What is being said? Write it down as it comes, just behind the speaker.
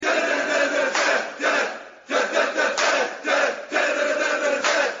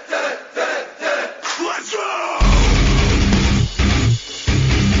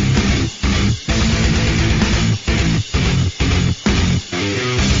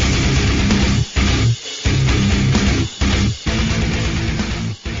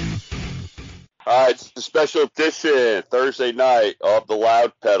special edition Thursday night of the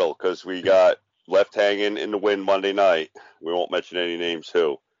Loud Pedal because we got left hanging in the wind Monday night. We won't mention any names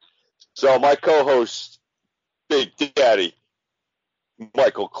who. So my co-host, Big Daddy,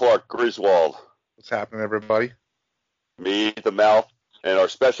 Michael Clark Griswold. What's happening, everybody? Me, the Mouth, and our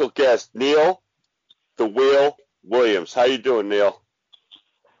special guest, Neal, the Wheel Williams. How you doing, Neal?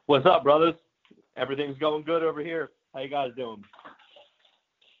 What's up, brothers? Everything's going good over here. How you guys doing?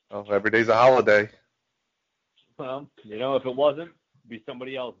 Well, every day's a holiday. Well, if it wasn't, it'd be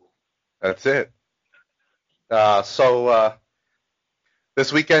somebody else. That's it. So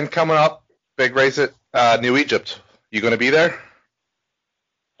this weekend coming up, big race at New Egypt. You going to be there?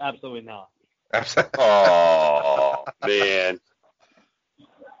 Absolutely not. Oh, man.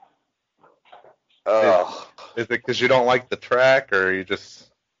 Is it because you don't like the track, or you just...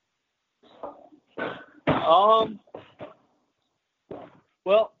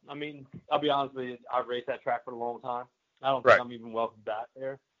 Well, I mean, I'll be honest with you. I've raced that track for a long time. I don't think I'm even welcome back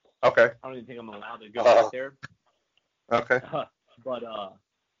there. Okay. I don't even think I'm allowed to go back there. Okay. But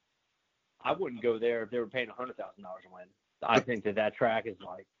I wouldn't go there if they were paying $100,000 to win. I think that track is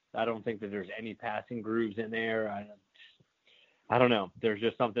like, I don't think that there's any passing grooves in there. I don't know. There's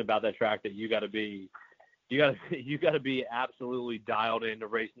just something about that track that you got to be absolutely dialed into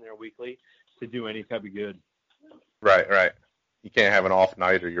racing there weekly to do any type of good. Right. You can't have an off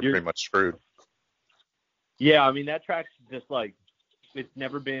night or you're pretty much screwed. Yeah, I mean that track's just like it's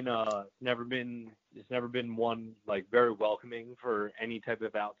never been one like very welcoming for any type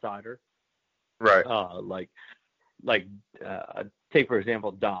of outsider. Right. Take for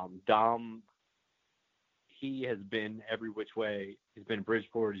example Dom. Dom, he has been every which way. He's been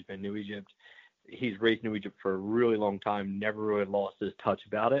Bridgeport. He's been New Egypt. He's raced New Egypt for a really long time. Never really lost his touch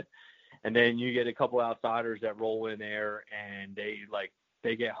about it. And then you get a couple outsiders that roll in there and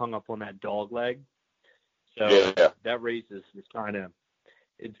they get hung up on that dog leg. So that race is kind of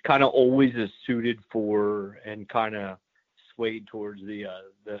always is suited for and kind of swayed towards the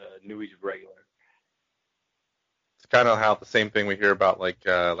New Egypt regular. It's kind of how the same thing we hear about like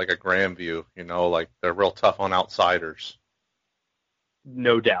a Grandview, like they're real tough on outsiders.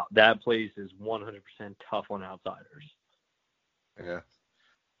 No doubt. That place is 100% tough on outsiders. Yeah.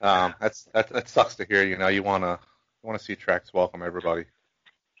 That sucks to hear. You want to see tracks welcome everybody.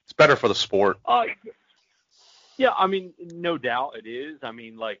 It's better for the sport. Yeah, I mean, no doubt it is. I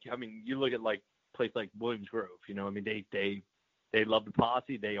mean, you look at like place like Williams Grove. They love the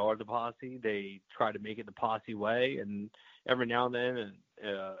posse. They are the posse. They try to make it the posse way, and every now and then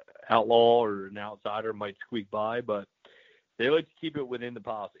an outlaw or an outsider might squeak by, but they like to keep it within the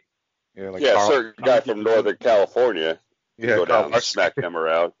posse. Yeah, a certain guy from Northern California. Go down and smack them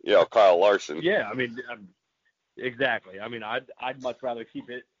around. Yeah, Kyle Larson. Yeah, I mean, exactly. I mean, I'd much rather keep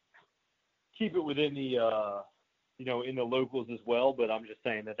it within the in the locals as well. But I'm just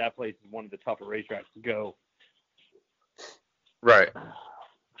saying that place is one of the tougher racetracks to go. Right.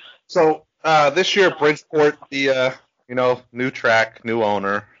 So this year, Bridgeport, the new track, new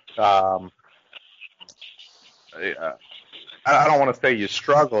owner. I don't want to say you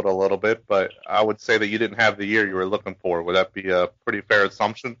struggled a little bit, but I would say that you didn't have the year you were looking for. Would that be a pretty fair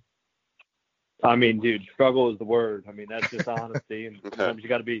assumption? I mean, dude, struggle is the word. I mean, that's just honesty, and sometimes you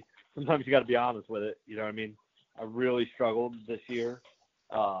got to be honest with it. You know what I mean? I really struggled this year.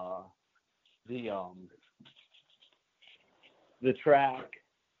 The track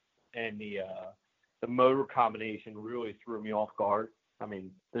and the motor combination really threw me off guard. I mean,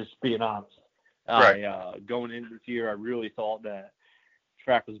 just being honest. Right. Going into this year, I really thought that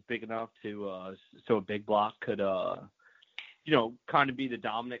track was big enough so a big block could, kind of be the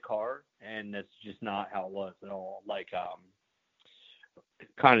dominant car, and that's just not how it was at all. Like,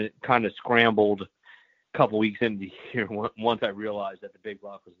 kind of scrambled a couple weeks into the year once I realized that the big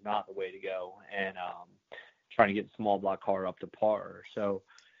block was not the way to go, and trying to get the small block car up to par. So,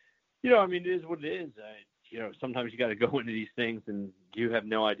 I mean, it is what it is. Sometimes you got to go into these things and you have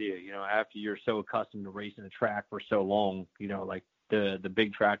no idea, after you're so accustomed to racing a track for so long, like the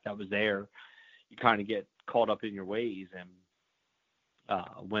big track that was there, you kind of get caught up in your ways. And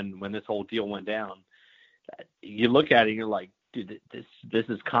when this whole deal went down, you look at it and you're like, dude, this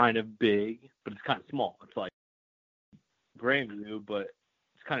is kind of big, but it's kind of small. It's like Grandview, but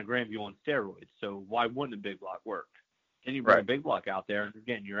it's kind of Grandview on steroids. So why wouldn't a big block work? Then you bring a big block out there, and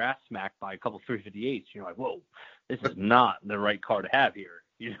again, you're ass smacked by a couple 358s. You're like, whoa, this is not the right car to have here.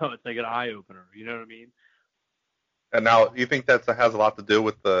 It's like an eye opener. You know what I mean? And now, you think that has a lot to do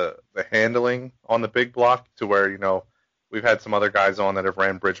with the handling on the big block, to where we've had some other guys on that have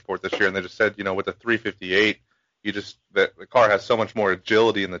ran Bridgeport this year, and they just said, with the 358, the car has so much more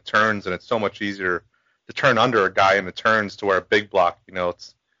agility in the turns, and it's so much easier turn under a guy in the turns, to where a big block,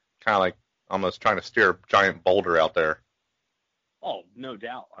 it's kind of like almost trying to steer a giant boulder out there. Oh, no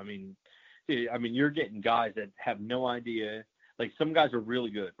doubt. I mean, you're getting guys that have no idea. Like, some guys are really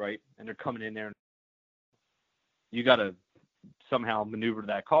good, right? And they're coming in there, and you got to somehow maneuver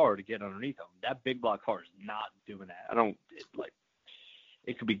that car to get underneath them. That big block car is not doing that.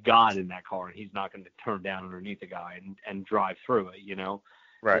 It could be God in that car, and he's not going to turn down underneath a guy and drive through it,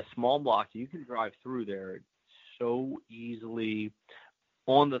 Right. The small block, you can drive through there so easily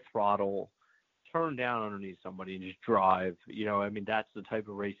on the throttle, turn down underneath somebody and just drive. That's the type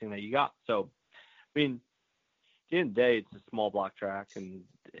of racing that you got. So, at the end of the day, it's a small block track, and,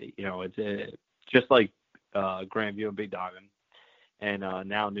 it's just like Grandview and Big Diamond, and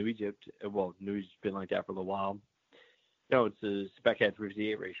now New Egypt. Well, New Egypt's been like that for a little while. It's a spec head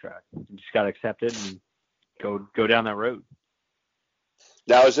 358 racetrack. You just got to accept it and go down that road.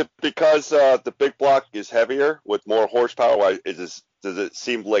 Now, is it because the big block is heavier with more horsepower? Does it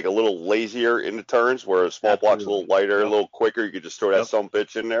seem like a little lazier in the turns, where a small block's a little lighter, a little quicker? You could just throw that some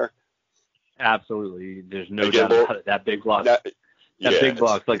bitch in there? Absolutely. There's no doubt about it. That big block. That big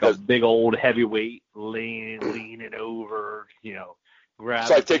block's like a big old heavyweight leaning over, grab.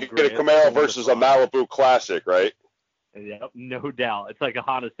 It's like taking a Camaro versus a Malibu Classic, right? Yep, no doubt. It's like a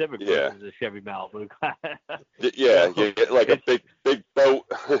Honda Civic versus a Chevy Malibu. You get like a big boat.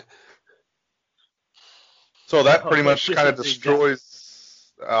 So that pretty much kind of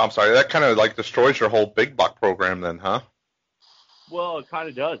destroys. I'm sorry, that kind of like destroys your whole big block program, then, huh? Well, it kind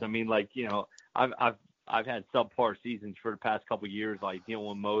of does. I've had subpar seasons for the past couple of years, like dealing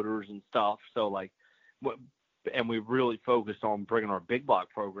with motors and stuff. So and we really focused on bringing our big block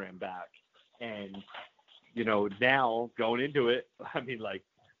program back. And now going into it,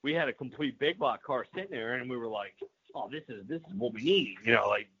 we had a complete big block car sitting there, and we were like, oh, this is what we need,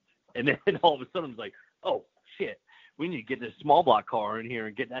 and then all of a sudden it's like, oh shit, we need to get this small block car in here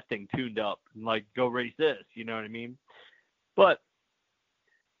and get that thing tuned up and go race this, you know what I mean? But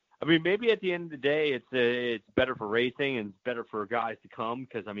maybe at the end of the day, it's better for racing and it's better for guys to come,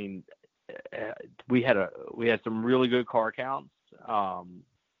 because we had some really good car counts. I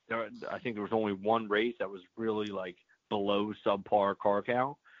think there was only one race that was really below subpar car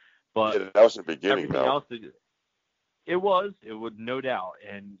count, but that was the beginning, everything else, it would no doubt.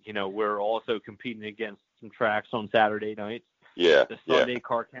 And we're also competing against some tracks on Saturday nights. Yeah, the Sunday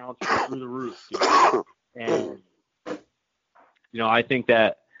car counts are through the roof, and I think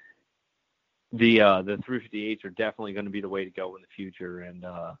that the 358s are definitely going to be the way to go in the future, and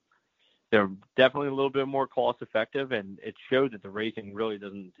they're definitely a little bit more cost effective, and it showed that the racing really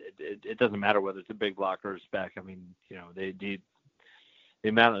doesn't. It doesn't matter whether it's a big block or a spec. The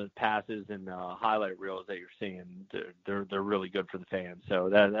amount of passes and highlight reels that you're seeing, they're really good for the fans. So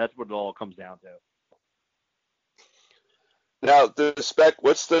that's what it all comes down to. Now,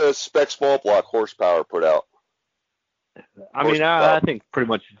 what's the spec small block horsepower put out? I think pretty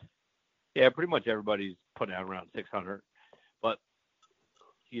much everybody's putting out around 600, but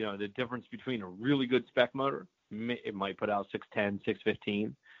the difference between a really good spec motor, it might put out 610,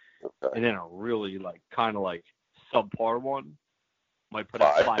 615, and then a really kind of subpar one might put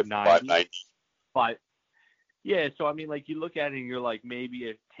out 590. Yeah, so you look at it and you're maybe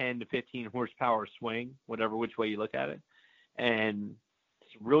a 10 to 15 horsepower swing, which way you look at it, and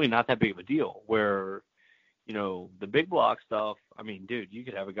it's really not that big of a deal. Where the big block stuff, dude, you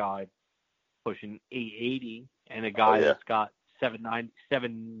could have a guy pushing 880 and a guy that's got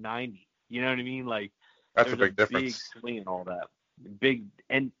 790. You know what I mean? That's a big difference. Big swing and all that. Big,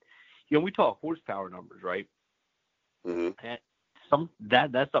 and we talk horsepower numbers, right? Mm-hmm. And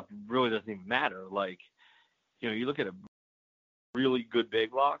that stuff really doesn't even matter. You look at a really good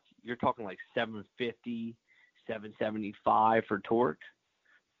big block, you're talking 750, 775 for torque,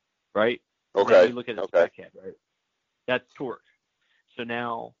 right? Okay. Then you look at a spec head, right? That's torque. So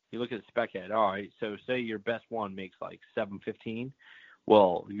now you look at the spec head. All right, so say your best one makes 715.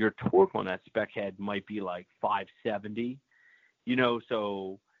 Well, your torque on that spec head might be 570.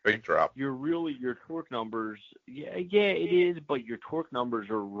 So big drop. Your torque numbers, yeah, it is, but your torque numbers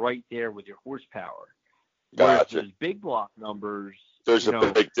are right there with your horsepower. Gotcha. Whereas big block numbers, there's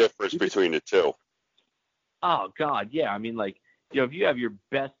a big difference between the two. Oh God, yeah. If you have your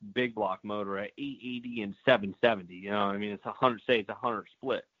best big block motor at 880 and 770, it's 100. Say it's 100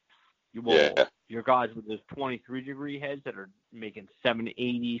 split. Your guys with those 23-degree heads that are making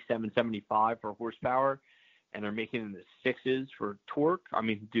 780, 775 for horsepower, and they're making in the sixes for torque.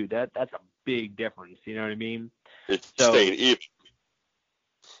 Dude, that's a big difference. You know what I mean? It's staying even.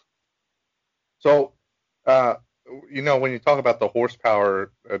 So, when you talk about the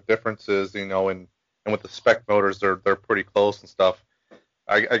horsepower differences, in and with the spec motors, they're pretty close and stuff.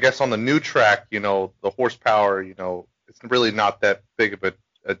 I guess on the new track, the horsepower, it's really not that big of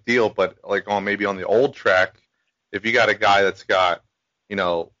a deal. But like maybe on the old track, if you got a guy that's got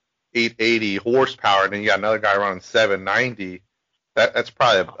 880 horsepower, and then you got another guy running 790, that's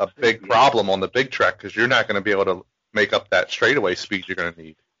probably a big problem on the big track because you're not going to be able to make up that straightaway speed you're going to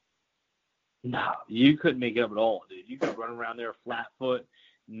need. No, you couldn't make it up at all, dude. You could run around there flat foot,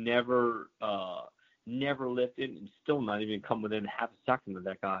 never lifted, and still not even come within half a second of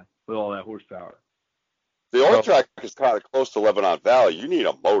that guy with all that horsepower. The old track is kind of close to Lebanon Valley. You need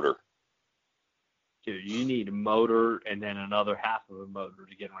a motor. Dude, you need a motor and then another half of a motor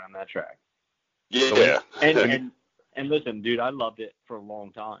to get around that track. Yeah. And listen, dude, I loved it for a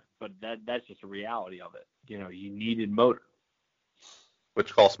long time, but that's just a reality of it. You needed motor.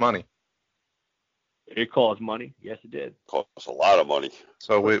 Which costs money. It cost money. Yes, it did. Costs a lot of money.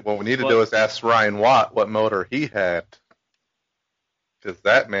 So what we need to do is ask Ryan Watt what motor he had, because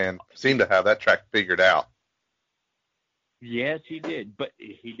that man seemed to have that track figured out. Yes, he did. But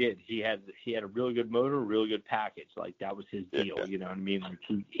he did. He had a really good motor, a really good package. Like that was his deal. Yeah. You know what I mean? Like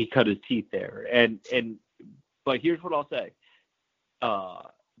he cut his teeth there. But here's what I'll say.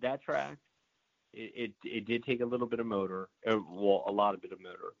 That track, it did take a little bit of motor, a lot of bit of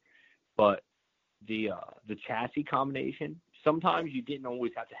motor, but the chassis combination, sometimes you didn't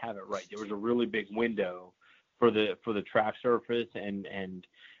always have to have it right. There was a really big window for the track surface and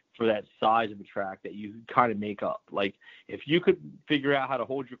for that size of a track that you could kind of make up. Like if you could figure out how to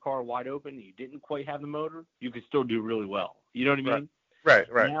hold your car wide open and you didn't quite have the motor, you could still do really well. You know what I mean? Right.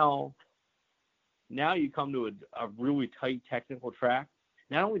 Now you come to a really tight technical track.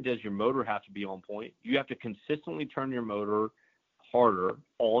 Not only does your motor have to be on point, you have to consistently turn your motor harder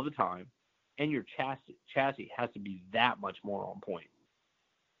all the time, and your chassis has to be that much more on point.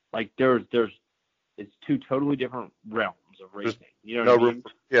 Like it's two totally different realms of racing. You know what I mean?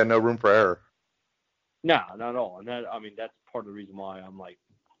 No room for error. No, not at all. And that's part of the reason why I'm like,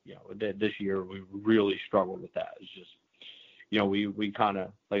 this year we really struggled with that. It's just, we kind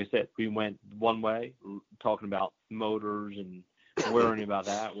of, like I said, we went one way, talking about motors and worrying about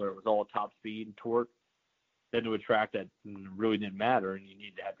that, where it was all top speed and torque, then to a track that really didn't matter, and you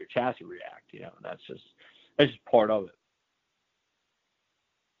need to have your chassis react. That's just part of it.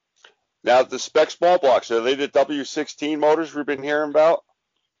 Now, the spec small blocks, are they the W16 motors we've been hearing about?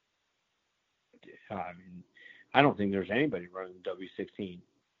 I mean, I don't think there's anybody running W16.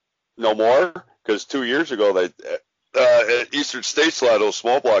 No more? Because 2 years ago, they at Eastern States, a lot of those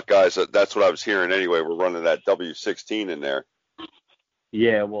small block guys, that's what I was hearing anyway, were running that W16 in there.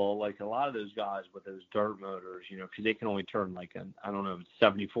 Yeah, well, like a lot of those guys with those dirt motors, because they can only turn like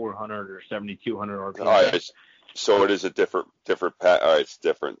 7,400 or 7,200 RPM. All right, so it is a different all right, it's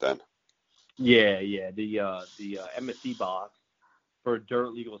different then. Yeah. The MSC box for a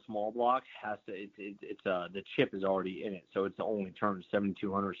dirt legal small block has to. It's the chip is already in it, so it's only turned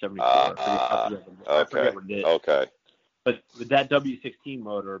 7,200, 7,400. I forget what it is. Okay. But that W16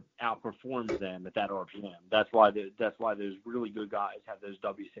 motor outperforms them at that RPM. That's why those really good guys have those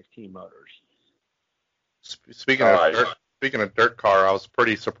W16 motors. Speaking of dirt car, I was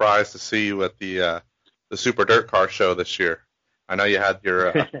pretty surprised to see you at the Super Dirt Car Show this year. I know you had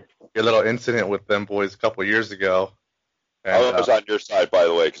your little incident with them boys a couple of years ago. And, I was on your side, by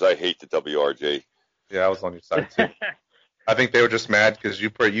the way, because I hate the WRG. Yeah, I was on your side too. I think they were just mad because you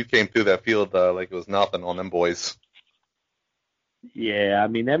came through that field like it was nothing on them boys. Yeah, I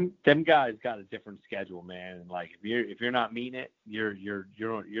mean them guys got a different schedule, man. And like if you're not meeting it, you're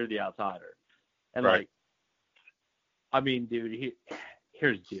the outsider. And right. Like, I mean, dude,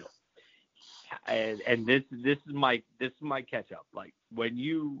 here's the deal. And this is my catch up. Like when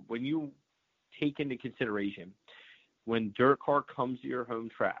you take into consideration when dirt car comes to your home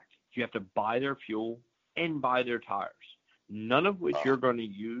track, you have to buy their fuel and buy their tires, none of which you're going to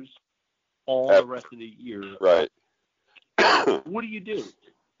use all the rest of the year. Right. What do you do?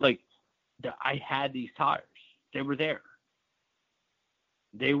 Like, I had these tires. They were there.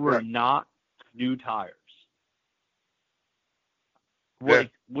 They were not new tires. What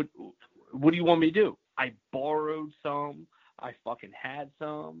do you want me to do? I borrowed some. I fucking had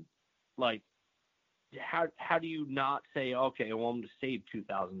some. Like, how do you not say, okay, well, I'm going to save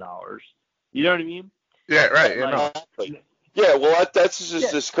 $2,000? You know what I mean? Yeah, right. Yeah, well, that's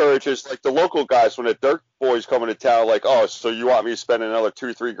just discourages like the local guys when the dirt boys come into town. Like, oh, so you want me to spend another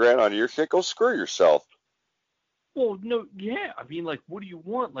 $2-3 grand on your shit? Go screw yourself. Well, no, yeah. I mean, like, what do you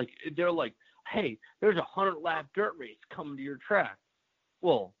want? Like, they're like, hey, there's a 100-lap dirt race coming to your track.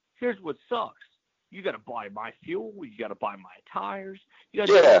 Well, here's what sucks. You got to buy my fuel. You got to buy my tires. You got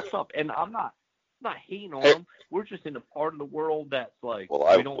to do all that stuff. And I'm not not hating on Hey. them. We're just in a part of the world that's like,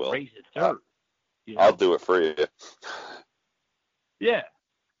 Well, we don't race at dirt. You know? I'll do it for you. Yeah.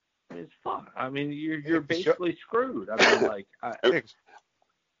 It's fun. I mean, you're basically screwed. I mean, like,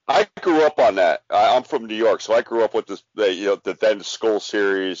 I grew up on that. I'm from New York, so I grew up with the then Skull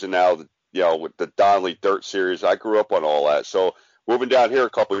Series, and now with the Donnelly Dirt Series. I grew up on all that. So moving down here a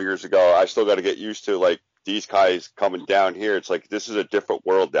couple of years ago, I still got to get used to like these guys coming down here. It's like this is a different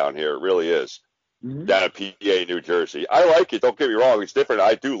world down here. It really is. mm-hmm. Down in PA, New Jersey. I like it. Don't get me wrong. It's different.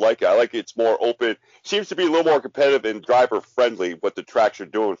 I do like it. I like it's more open. Seems to be a little more competitive and driver friendly. What the tracks are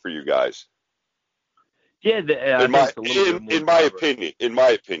doing for you guys. Yeah, in my opinion.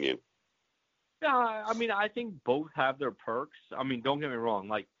 Yeah, I mean, I think both have their perks. I mean, don't get me wrong.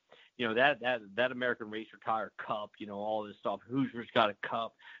 Like, that American Racer Tire Cup, all this stuff. Hoosier's got a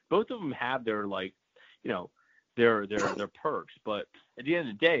cup. Both of them have their their perks. But at the end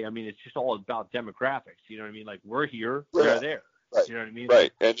of the day, I mean, it's just all about demographics. You know what I mean? Like, we're here, they're there. Right. You know what I mean?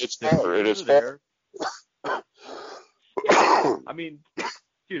 Right, and it's hard. It is there. Yeah. I mean,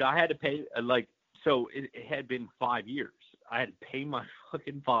 dude, I had to pay so it had been 5 years. I had to pay my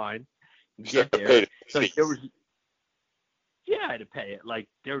fucking fine, get there. So there was, I had to pay it. Like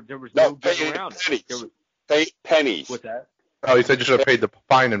there was no getting around it. There was pay pennies. What's that? Oh, you said you should have paid the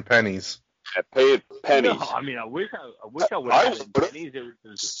fine in pennies. Yeah, pay it pennies. No, I mean, I wish I would have paid pennies. It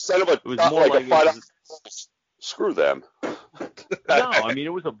was more like screw them. No, I mean it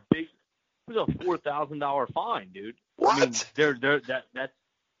was a $4,000 fine, dude. What? I mean, that's.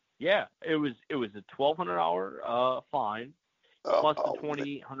 Yeah, it was a $1,200 fine plus the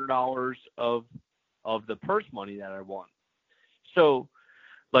 $2,800 of the purse money that I won. So,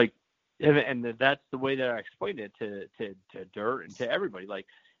 like, and that's the way that I explained it to Dirt and to everybody. Like,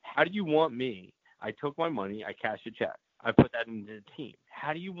 how do you want me? I took my money, I cashed a check, I put that into the team.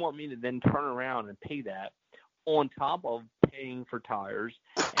 How do you want me to then turn around and pay that on top of paying for tires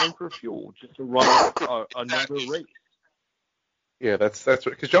and for fuel just to run another race? Yeah, that's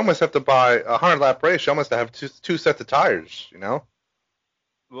because you almost have to buy a 100-lap race. You almost have to have two sets of tires, Well,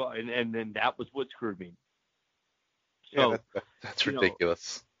 and then that was what screwed me. So yeah, that's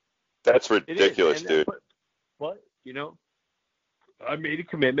ridiculous. That's ridiculous, dude. But I made a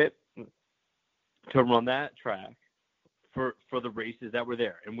commitment to run that track for the races that were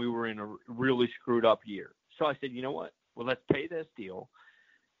there, and we were in a really screwed up year. So I said, you know what? Well, let's pay this deal.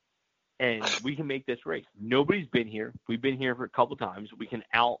 And we can make this race. Nobody's been here. We've been here for a couple times. We can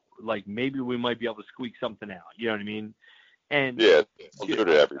maybe we might be able to squeak something out. You know what I mean? And yeah, I'll do it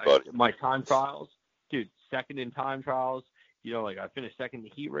to everybody. My time trials, dude, second in time trials. I finished second in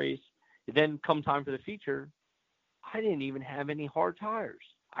the heat race. Then come time for the feature, I didn't even have any hard tires.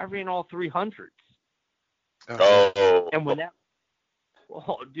 I ran all 300s. Oh. And when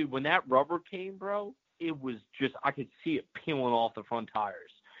that rubber came, bro, it was just I could see it peeling off the front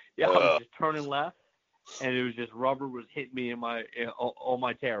tires. Yeah, I was just turning left, and it was just rubber was hitting me in all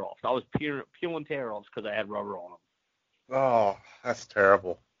my tear-offs. I was peeling tear-offs because I had rubber on them. Oh, that's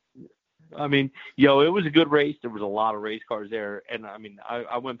terrible. I mean, it was a good race. There was a lot of race cars there, and I mean,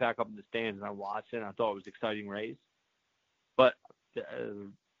 I went back up in the stands and I watched it, and I thought it was an exciting race. But,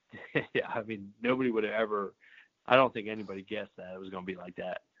 I mean, nobody would have ever – I don't think anybody guessed that it was going to be like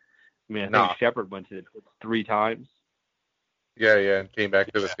that. I mean, I think Shepard went to it 3 times. Yeah, and came back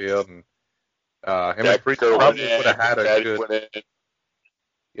to the field, and him and Friesen probably would have had a good.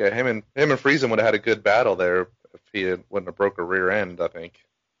 Yeah, him and Friesen would have had a good battle there if he wouldn't have broke a rear end, I think.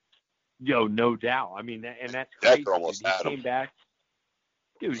 No doubt. I mean, and that's crazy. Almost he came back.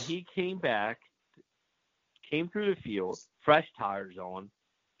 Dude, he came back, came through the field, fresh tires on.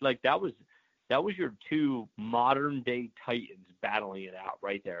 Like that was your 2 modern day titans battling it out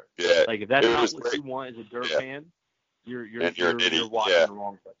right there. Yeah. Like if that's not what you want as a dirt fan. You're watching the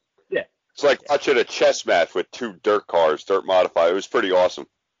wrong place. Yeah. It's like watching a chess match with 2 dirt cars, dirt modified. It was pretty awesome.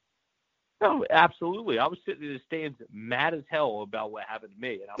 No, absolutely. I was sitting in the stands mad as hell about what happened to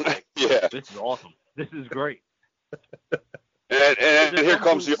me. And I'm like, This is awesome. This is great. And here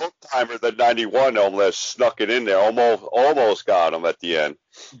comes the old timer, the 91 almost snuck it in there. Almost got him at the end.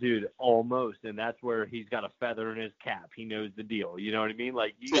 Dude, almost. And that's where he's got a feather in his cap. He knows the deal. You know what I mean?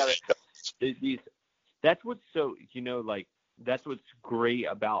 Like you gotta that's what's so, that's what's great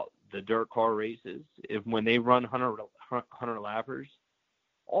about the dirt car races. If when they run 100 lappers,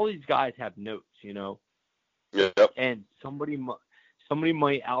 all these guys have notes, Yep. And somebody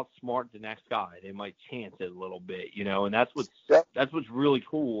might outsmart the next guy. They might chance it a little bit, and that's what's really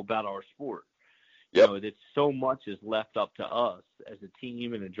cool about our sport. Yep. That so much is left up to us as a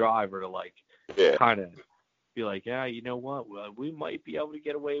team and a driver to kind of be like, yeah, you know what? Well, we might be able to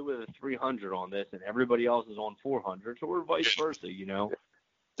get away with a 300 on this, and everybody else is on 400, or vice versa, you know?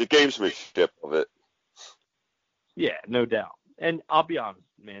 The gamesmanship of it. Yeah, no doubt. And I'll be honest,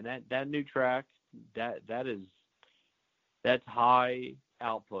 man, that new track, that's high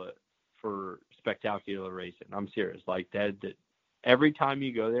output for spectacular racing. I'm serious. Like that every time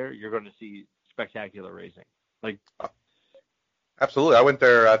you go there, you're going to see spectacular racing. Like, Absolutely. I went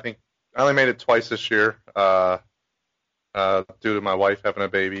there, I think I only made it twice this year, due to my wife having a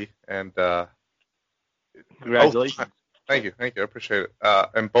baby, and congratulations. Thank you. I appreciate it.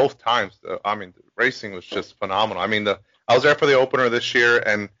 And both times, I mean, the racing was just phenomenal. I mean, I was there for the opener this year,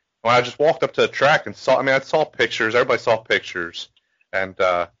 and when I just walked up to the track and I saw pictures. Everybody saw pictures, and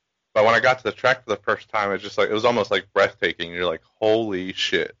but when I got to the track for the first time, it was almost like breathtaking. You're like, holy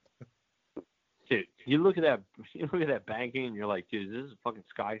shit. Dude, you look at that banking, and you're like, dude, is this a fucking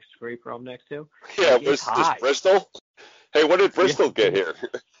skyscraper I'm next to? Yeah, like, was this Bristol? Hey, when did Bristol get here?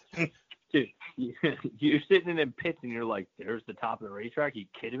 Dude, you're sitting in them pits, and you're like, there's the top of the racetrack. Are you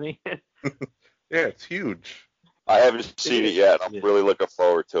kidding me? Yeah, it's huge. I haven't seen it yet. I'm really looking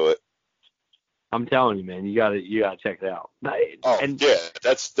forward to it. I'm telling you, man, you gotta check it out. Yeah,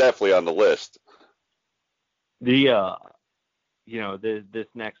 that's definitely on the list. The this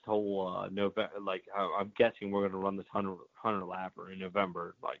next whole November, like I'm guessing we're gonna run this 100 lapper in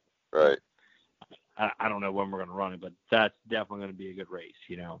November. Like, right. I don't know when we're gonna run it, but that's definitely gonna be a good race.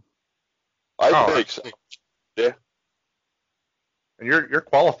 You know. I think so. Yeah. And you're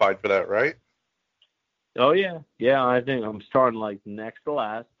qualified for that, right? Oh yeah. I think I'm starting like next to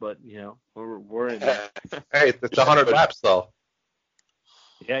last, but you know we're in there. Hey, it's 100 laps though.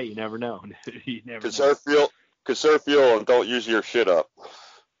 Yeah, you never know. You never Conserve fuel and don't use your shit up.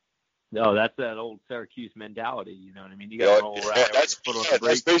 No, that's that old Syracuse mentality. You know what I mean? You got to roll around with your foot on the brake.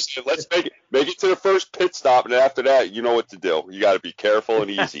 That's basically, let's make it to the first pit stop, and after that, you know what to do. You got to be careful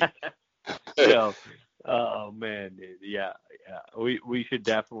and easy. Oh man, dude. Yeah. We should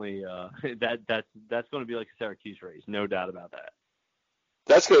definitely that's going to be like a Syracuse race, no doubt about that.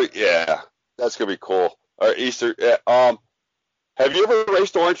 That's gonna be cool. All right, Easter. Have you ever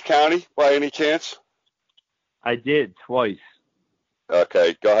raced Orange County by any chance? I did twice.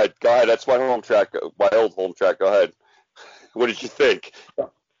 Okay, go ahead. That's my home track, my old home track. Go ahead. What did you think?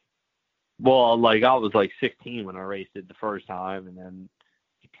 Well, like I was like 16 when I raced it the first time, and then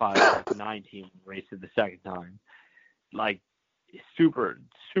probably like 19 when I raced it the second time. Like super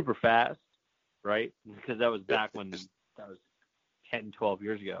fast, right? Because that was back when that was 10, 12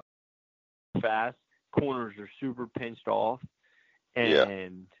 years ago. Fast corners are super pinched off,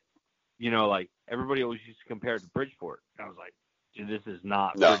 and you know, like everybody always used to compare it to Bridgeport. I was like, dude, this is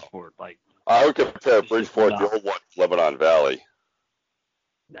not Bridgeport. Like, I would compare Bridgeport to the old one, Lebanon Valley.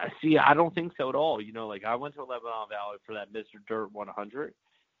 See, I don't think so at all. You know, like I went to Lebanon Valley for that Mr. Dirt 100,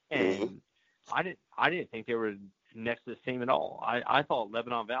 and I didn't think they were next to the same at all. I thought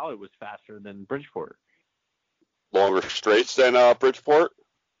Lebanon Valley was faster than Bridgeport. Longer straights than Bridgeport?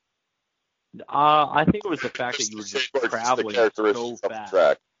 I think it was the fact that you were just traveling so fast.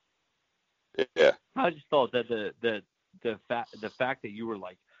 Track. Yeah. I just thought that the fact that you were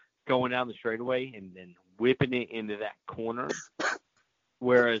like going down the straightaway and then whipping it into that corner,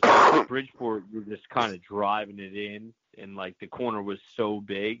 whereas like, Bridgeport you were just kind of driving it in, and like the corner was so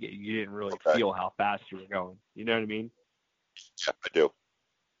big you didn't really feel how fast you were going. You know what I mean? Yeah, I do.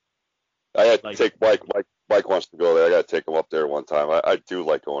 I had to take Mike. Mike wants to go there. I got to take him up there one time. I do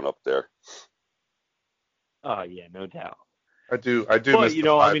like going up there. Oh yeah, no doubt. I do. But you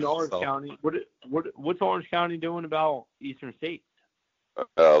know, I mean, Orange County. What's Orange County doing about Eastern States?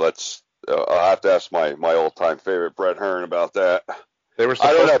 I'll have to ask my old time favorite Brett Hearn about that. They were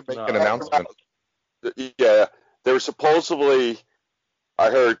supposed to make an announcement. Yeah, they were supposedly. I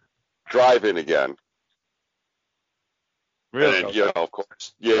heard drive-in again. Really? And, you know, of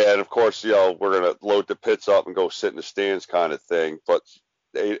course. Yeah, and of course, you know, we're gonna load the pits up and go sit in the stands, kind of thing. But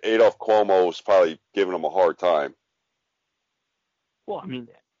Adolf Cuomo is probably giving them a hard time. Well, I mean,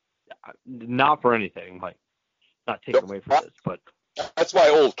 not for anything, like, not taking away from this, but that's my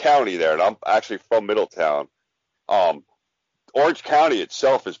old county there, and I'm actually from Middletown. Orange County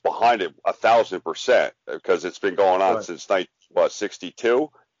itself is behind it 1,000% because it's been going on since 1962.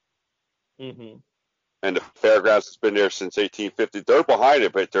 Mm-hmm. And the fairgrounds has been there since 1850. They're behind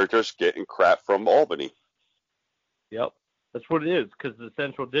it, but they're just getting crap from Albany. Yep, that's what it is. Because the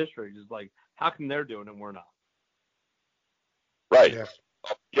Central District is like, how come they're doing it and we're not? Right.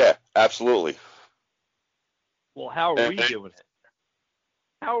 Yeah, absolutely. Well, how are we doing it?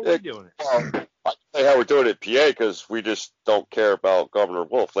 How are we doing it? Well, I can tell you how we're doing it in PA because we just don't care about Governor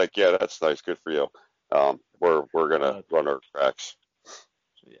Wolf. Like, yeah, that's nice. Good for you. we're gonna run our tracks.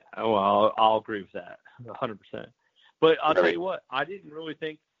 Yeah, well, I'll agree with that 100%. But I'll tell you what, I didn't really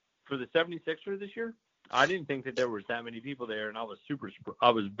think for the 76er this year, I didn't think that there was that many people there, and I was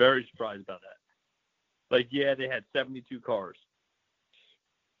very surprised about that. Like, yeah, they had 72 cars,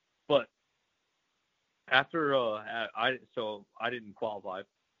 but after I didn't qualify,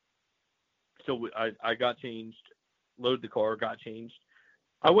 so I got changed, loaded the car, got changed.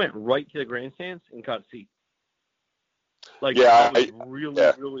 I went right to the grandstands and got a seat. Like, I was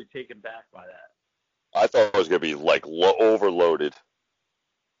really taken back by that. I thought it was going to be, like, overloaded.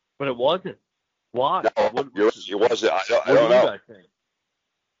 But it wasn't. Why? No, it wasn't. I don't know. What do you guys think?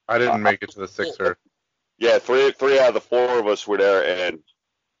 I didn't make it to the Sixer. Yeah, three out of the four of us were there, and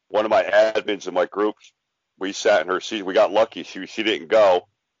one of my admins in my group, we sat in her seat. We got lucky. She didn't go,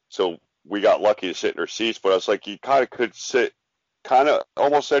 so we got lucky to sit in her seats. But I was like, you kind of could sit kind of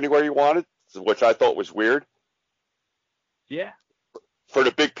almost anywhere you wanted, which I thought was weird. Yeah. For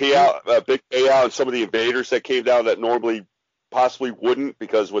the big payout, and some of the invaders that came down that normally possibly wouldn't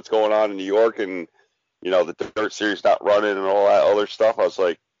because what's going on in New York and, the dirt series not running and all that other stuff. I was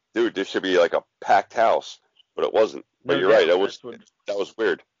like, dude, this should be like a packed house, but it wasn't. But you're right. That was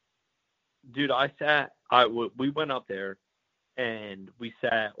weird. Dude, we went up there and we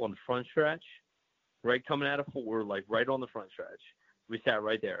sat on the front stretch, right coming out of 4, like right on the front stretch. We sat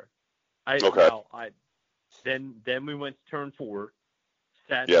right there. Then we went to turn 4,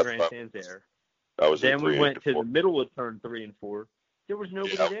 sat in the grandstands there. Then we went to the middle of turn 3 and 4. There was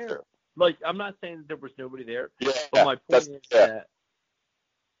nobody there. Like, I'm not saying that there was nobody there, but my point is that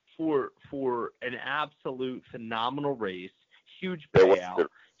for an absolute phenomenal race, huge payout,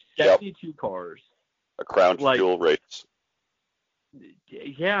 72 cars, a crown jewel race.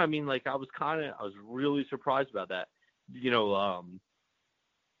 Yeah, I mean, like, I was really surprised about that.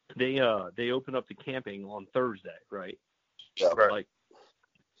 They opened up the camping on Thursday, right? Yeah, right. Like,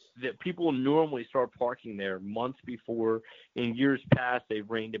 that people normally start parking there months before. In years past, they've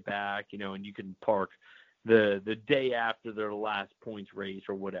reined it back, and you can park the day after their last points race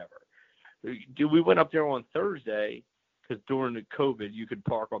or whatever. We went up there on Thursday because during the COVID, you could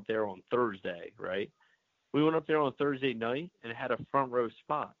park up there on Thursday, right? We went up there on Thursday night and had a front row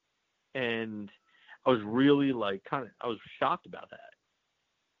spot, and I was really I was shocked about that.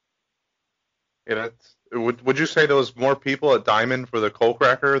 Yeah, would you say there was more people at Diamond for the Coal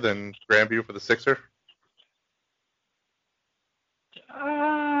Cracker than Grandview for the Sixer?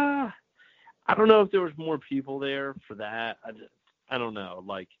 I don't know if there was more people there for that. I don't know.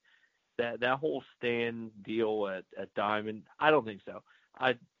 Like, that whole stand deal at Diamond, I don't think so.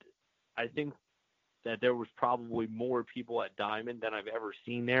 I think that there was probably more people at Diamond than I've ever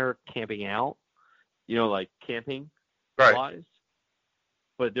seen there camping out, like camping wise.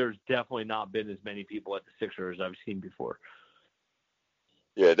 But there's definitely not been as many people at the Sixer as I've seen before.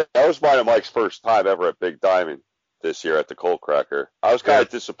 Yeah, that was mine and Mike's first time ever at Big Diamond this year at the Coal Cracker. I was kind of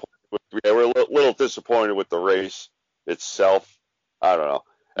disappointed. We're a little disappointed with the race itself. I don't know.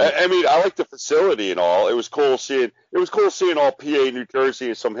 I mean, I like the facility and all. It was cool seeing all PA, New Jersey,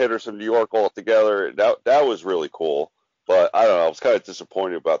 and some hitters from New York all together. That was really cool. But I don't know. I was kind of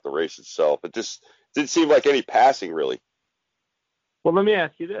disappointed about the race itself. It just didn't seem like any passing really. Well, let me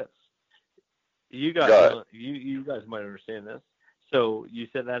ask you this. You guys might understand this. So you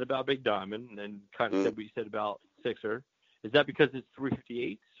said that about Big Diamond, and then kind of said what you said about Sixer. Is that because it's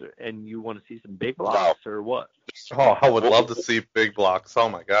 358s and you want to see some big blocks or what? Oh, I would love to see big blocks. Oh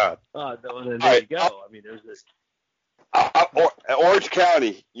my God. Then there you go. I mean, there's this. Orange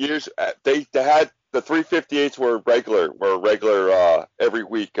County they had the 358s were regular every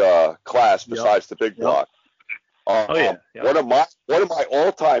week class besides the big block. One of my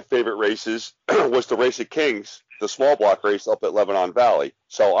all-time favorite races was the race at Kings, the small block race up at Lebanon Valley.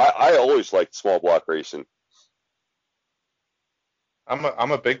 So I always liked small block racing.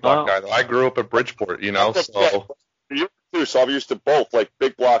 I'm a big block guy though. I grew up at Bridgeport, so. You too, so I'm used to both, like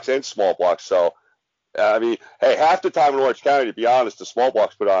big blocks and small blocks. So, I mean, hey, half the time in Orange County, to be honest, the small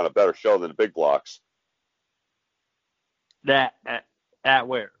blocks put on a better show than the big blocks. At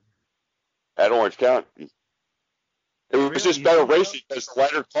where? At Orange County. It was just better racing because the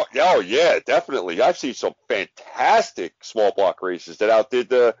lighter car. Oh yeah, definitely. I've seen some fantastic small block races that outdid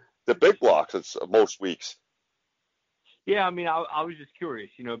the big blocks most weeks. Yeah, I mean, I was just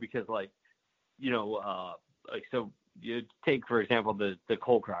curious, because so you take for example the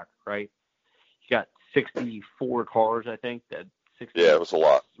Coal Cracker, right? You got 64 cars, I think. Yeah, it was a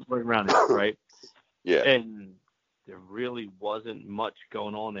lot. Right around it, right? Yeah. And there really wasn't much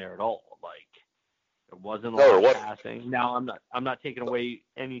going on there at all. Like, there wasn't a lot of passing. Now, I'm not taking away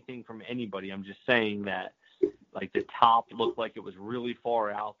anything from anybody. I'm just saying that Like the top looked like it was really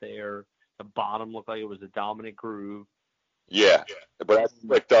far out there. The bottom looked like it was a dominant groove. Yeah, but that's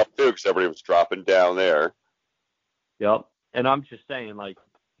picked up too because everybody was dropping down there. Yep. And I'm just saying, like,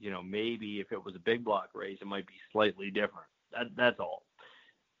 maybe if it was a big block race, it might be slightly different. That's all.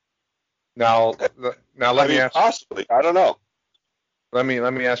 Now let me ask. Possibly, I don't know. Let me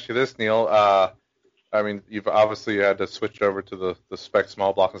ask you this, Neil. I mean, you've obviously had to switch over to the spec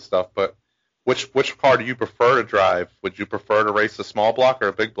small block and stuff, but which car do you prefer to drive? Would you prefer to race a small block or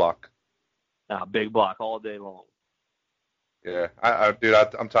a big block? Big block all day long. Yeah,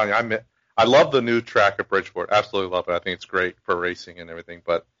 I'm telling you, I love the new track at Bridgeport. Absolutely love it. I think it's great for racing and everything.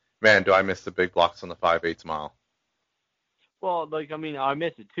 But man, do I miss the big blocks on the 5/8 mile. Well, I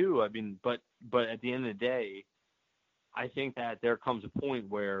miss it too. But at the end of the day, I think that there comes a point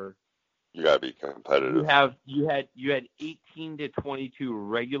where you gotta be competitive. You had 18 to 22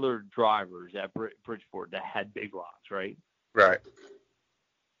 regular drivers at Bridgeport that had big blocks, right? Right.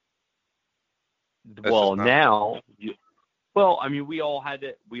 Well, now, we all had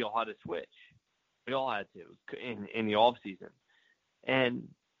to switch. We all had to in the off season. And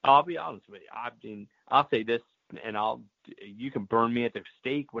I'll be honest with you. I'll say this, and you can burn me at the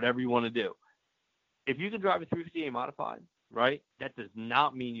stake, whatever you want to do. If you can drive a 358 modified, right, that does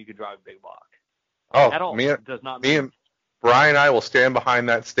not mean you can drive a big block. Oh, at all. It does not me mean. And Brian and I will stand behind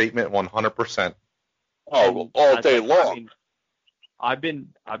that statement 100%. Oh, all day long. I've been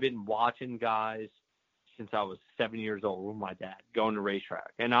watching guys since I was 7 years old with my dad going to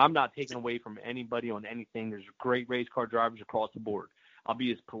racetrack, and I'm not taking away from anybody on anything. There's great race car drivers across the board. I'll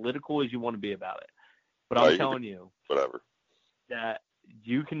be as political as you want to be about it, but I'm telling you, whatever, that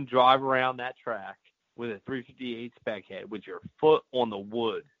you can drive around that track with a 358 spec head with your foot on the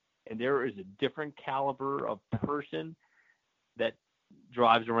wood, and there is a different caliber of person that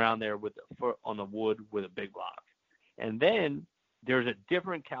drives around there with the foot on the wood with a big block. And then there's a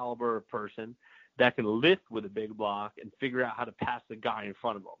different caliber of person that can lift with a big block and figure out how to pass the guy in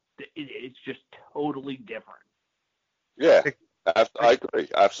front of them. It's just totally different. Yeah, I agree.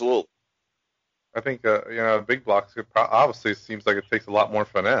 Absolutely. I think, big blocks, obviously, it seems like it takes a lot more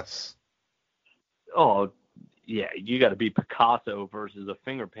finesse. Oh, yeah, you got to be Picasso versus a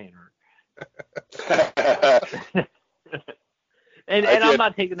finger painter. and I'm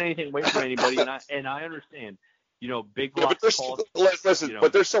not taking anything away from anybody, and I understand. Big blocks.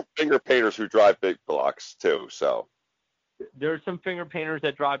 But there's some finger painters who drive big blocks too. So there's some finger painters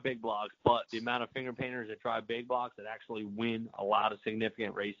that drive big blocks, but the amount of finger painters that drive big blocks that actually win a lot of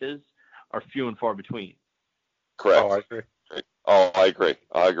significant races are few and far between. Correct. Oh, I agree.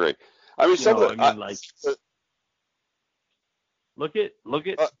 I agree. I mean, look at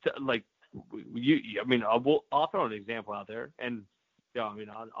I'll throw an example out there, and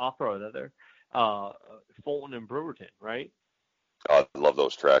I'll throw it out there. Fulton and Brewerton, right? I love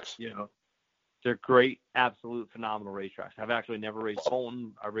those tracks. They're great, absolute phenomenal racetracks. I've actually never raced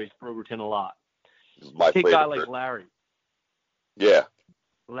Fulton. I raced Brewerton a lot. Take a guy like Larry. Yeah.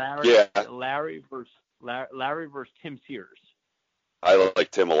 Larry versus Tim Sears. I like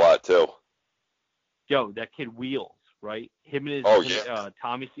Tim a lot too. Yo, that kid wheels, right? Him and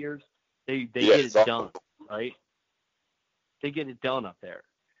Tommy Sears, they get it done, right? They get it done up there.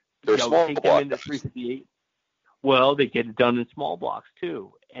 They're small take blocks. them into 358. Well, they get it done in small blocks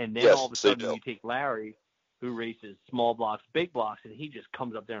too. And then all of a sudden you take Larry, who races small blocks, big blocks, and he just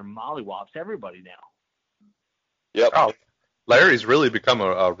comes up there and mollywops everybody now. Yep. Oh, Larry's really become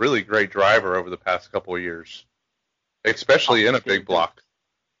a really great driver over the past couple of years, especially in a big block.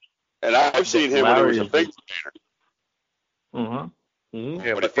 And I've seen him when he was a big painter. Mm-hmm. Mm-hmm.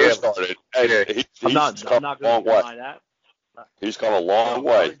 Yeah, when he first started. He's come a long way. He's come a long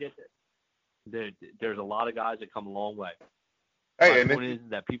way. There's a lot of guys that come a long way. Hey, My point is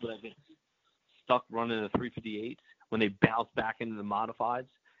that people that get stuck running the 358s, when they bounce back into the modifieds,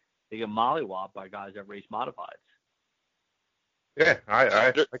 they get mollywopped by guys that race modifieds. Yeah,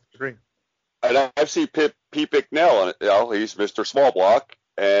 I agree. And I've seen Pete Bicknell, he's Mr. Small Block,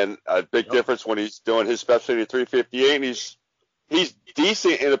 and a big difference when he's doing his specialty 358, and he's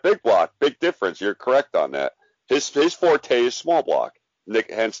decent in a big block. Big difference. You're correct on that. His forte is small block,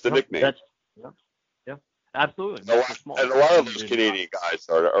 hence the nickname. Yeah, absolutely. And a lot of those Canadian guys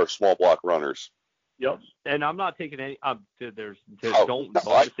are small block runners. Yep. And I'm not taking any. I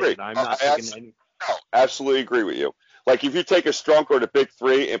agree. I'm not taking any. No, absolutely agree with you. Like if you take a Strunker to big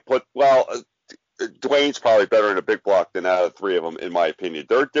three and put, Dwayne's probably better in a big block than out of the three of them, in my opinion.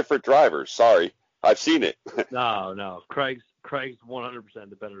 They're different drivers. Sorry, I've seen it. No. Craig's Craig's 100%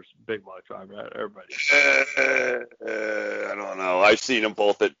 the better big block driver out of everybody. I don't know. I've seen them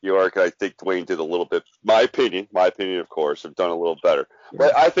both at York. I think Dwayne did a little bit. My opinion, of course, have done a little better. Yeah.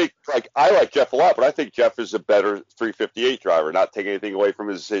 But I think, I like Jeff a lot, but I think Jeff is a better 358 driver. Not taking anything away from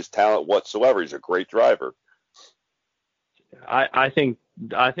his talent whatsoever. He's a great driver. I think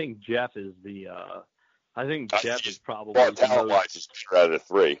Jeff is the. I think Jeff is probably talent-wise, he's better out of the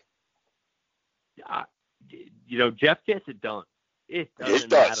three. Jeff gets it done. It doesn't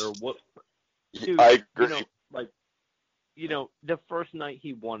matter what. Dude, I agree. The first night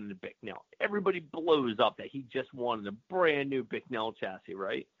he won in the Bicknell, everybody blows up that he just won a brand new Bicknell chassis,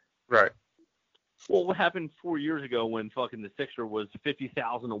 right? Right. Well, what happened 4 years ago when fucking the Sixer was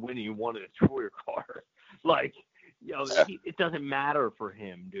 $50,000 a win and you won a Destroyer car? It doesn't matter for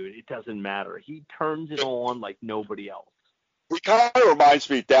him, dude. It doesn't matter. He turns it on like nobody else. He kind of reminds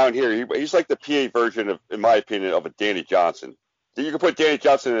me down here. He's like the PA version of, in my opinion, of a Danny Johnson. So you could put Danny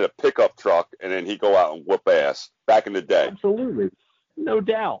Johnson in a pickup truck and then he'd go out and whoop ass back in the day. Absolutely. No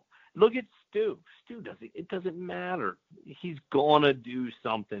doubt. Look at Stu. It doesn't matter. He's going to do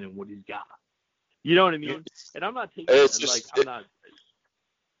something in what he's got. You know what I mean? And I'm not taking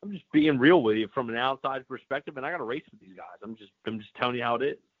I'm just being real with you from an outside perspective, and I got to race with these guys. I'm just telling you how it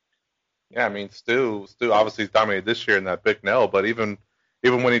is. Yeah, I mean, Stu obviously dominated this year in that Bicknell, but even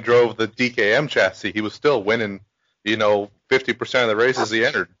when he drove the DKM chassis, he was still winning, 50% of the races he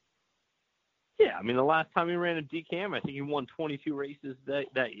entered. Yeah, I mean, the last time he ran a DKM, I think he won 22 races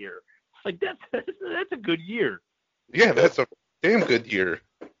that year. Like, that's a good year. Yeah, that's a damn good year.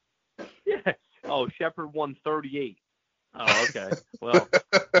 Yeah. Oh, Shepard won 38. Oh, okay. Well,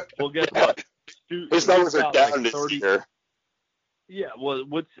 guess what? His numbers are down this year. Yeah, well,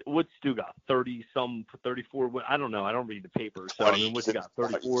 what's Stu got? 30-some, 34? I don't know. I don't read the paper. So, I mean, what's he got?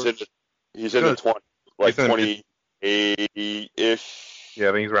 34? He's in the 20, like 28-ish. Yeah,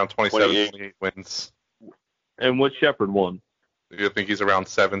 I think he's around 28 wins. And what Shepard won? I think he's around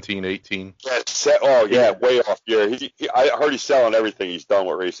 17, 18. Yeah, way off. Yeah, I heard he's selling everything he's done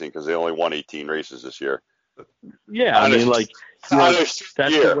with racing because they only won 18 races this year. Yeah, I mean, that's the way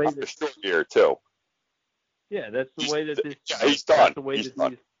that short year too. Yeah, that's the way that this. Yeah, he's done.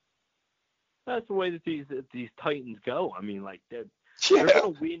 That's the way that these Titans go. I mean, like they're going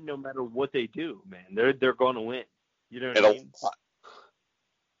to win no matter what they do, man. They're going to win. You know what I mean?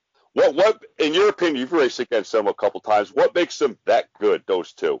 What in your opinion? You've raced against them a couple times. What makes them that good?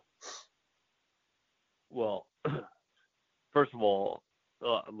 Those two. Well, first of all,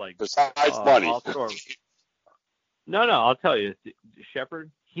 besides money. No, I'll tell you,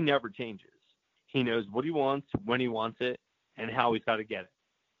 Shepard, he never changes. He knows what he wants, when he wants it, and how he's got to get it.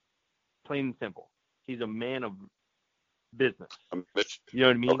 Plain and simple. He's a man of business. You know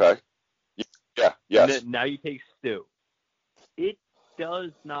what I mean? Okay. Yeah, yes. And now you take Stu. It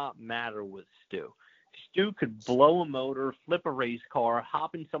does not matter with Stu. Stu could blow a motor, flip a race car,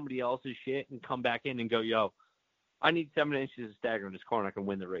 hop in somebody else's shit, and come back in and go, yo, I need 7 inches of stagger in this car and I can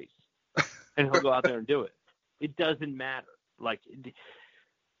win the race. And he'll go out there and do it. It doesn't matter. Like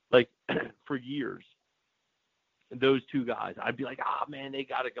for years, those two guys, I'd be like, man, they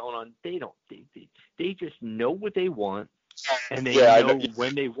got it going on. They don't. They just know what they want, and they know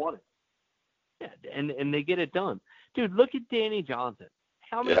when they want it. Yeah, and they get it done. Dude, look at Danny Johnson.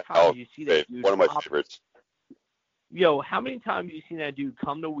 How many times do you see that dude? One of my favorites. Yo, how many times have you seen that dude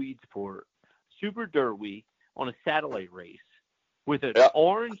come to Weedsport, Super Dirt Week, on a satellite race with an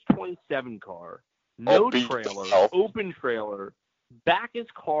orange 27 car, no trailer, open trailer, back his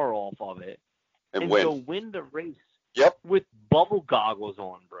car off of it, and go win the race? Yep. With bubble goggles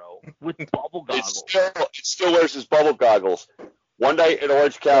on, bro. With bubble goggles. It still wears his bubble goggles. One night in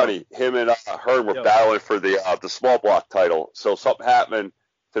Orange County, him and Hearn were battling for the small block title. So something happened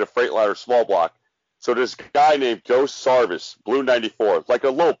to the Freightliner small block. So this guy named Joe Sarvis, Blue 94, like a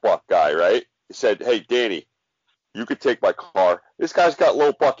low buck guy, right? He said, hey, Danny, you could take my car. This guy's got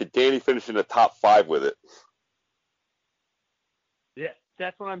low buck, and Danny finished in the top 5 with it. Yeah,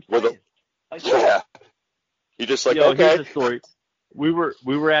 that's what I'm saying. He just like, okay. Here's the story. We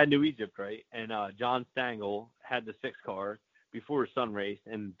were at New Egypt, right? And John Stangl had the 6 car before his son raced,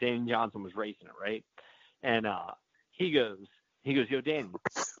 and Danny Johnson was racing it, right? And he goes, yo, Danny,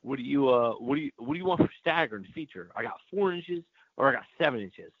 what do you want for stagger and feature? I got 4 inches or I got 7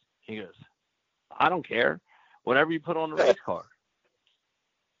 inches. He goes, I don't care, whatever you put on the race car.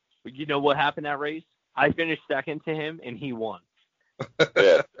 But you know what happened that race? I finished second to him, and he won.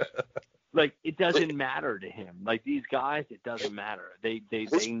 Yeah. Like, it doesn't matter to him. Like, these guys, it doesn't matter. They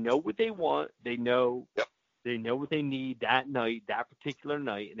know what they want. They know what they need that night, that particular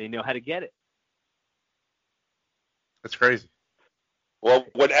night, and they know how to get it. That's crazy. Well,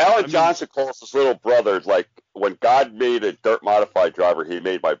 when Alan Johnson calls his little brother, like when God made a dirt modified driver, he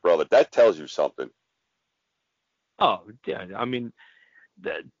made my brother. That tells you something. Oh, yeah. I mean,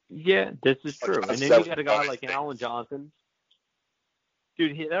 this is true. And then you got a guy like Alan Johnson.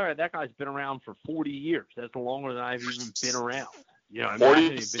 Dude, that guy's been around for 40 years. That's longer than I've even been around. You know, I mean, I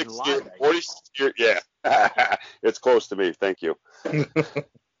haven't even been alive that 46 years, yeah. It's close to me. Thank you.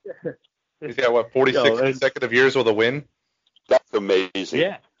 He's got, 46 consecutive years with a win? That's amazing.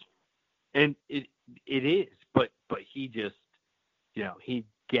 Yeah. And it is, but he just, he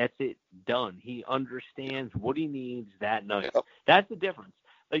gets it done. He understands what he needs that night. Yep. That's the difference.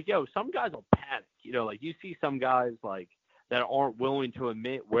 Like, some guys will panic. Like you see some guys like that aren't willing to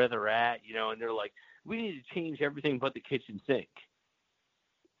admit where they're at, and they're like, we need to change everything but the kitchen sink.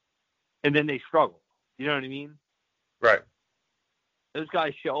 And then they struggle. You know what I mean? Right. Those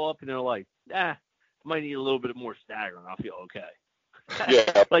guys show up and they're like, I might need a little bit more stagger and I'll feel okay.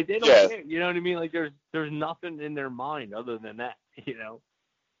 Yeah. Like they don't care. You know what I mean? Like there's nothing in their mind other than that,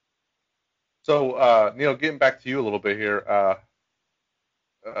 So, Neal, getting back to you a little bit here,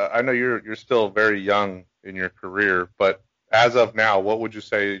 I know you're still very young in your career, but as of now, what would you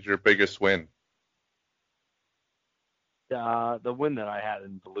say is your biggest win? The win that I had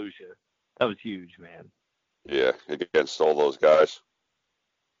in Volusia, that was huge, man. Yeah, against all those guys.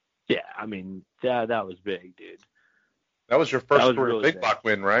 Yeah, I mean, that was big, dude. That was your first really big block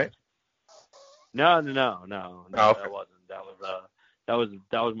win, right? No, Oh, okay. That wasn't.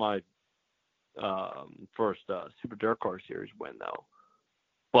 That was my first Super Dirt Car Series win, though.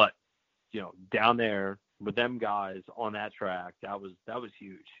 But down there with them guys on that track, that was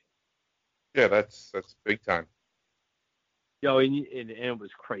huge. Yeah, that's big time. And it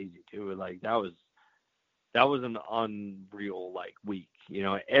was crazy too. Like that was an unreal week.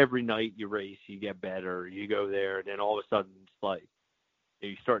 Every night you race, you get better. You go there, and then all of a sudden it's like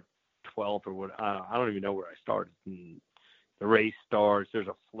you start 12th or what. I don't even know where I started. And the race starts. There's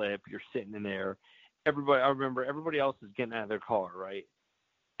a flip. You're sitting in there. I remember everybody else is getting out of their car, right?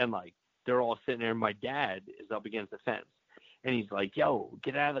 And they're all sitting there. And my dad is up against the fence, and he's like, "Yo,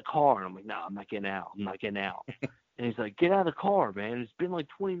 get out of the car." And I'm like, "No, I'm not getting out. I'm not getting out." And he's like, "Get out of the car, man. It's been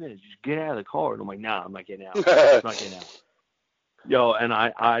 20 minutes. Just get out of the car." And I'm like, "Nah, I'm not getting out. I'm not getting out." And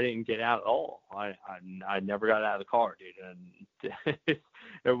I didn't get out at all. I never got out of the car, dude.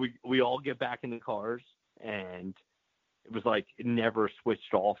 And we all get back in the cars, and it was it never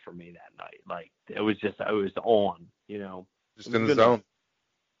switched off for me that night. It was on, Just in the zone.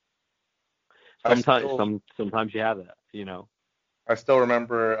 Sometimes you have that, I still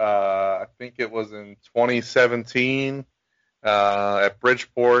remember, I think it was in 2017 at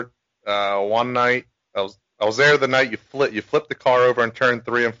Bridgeport. One night, I was there the night you flipped the car over in turn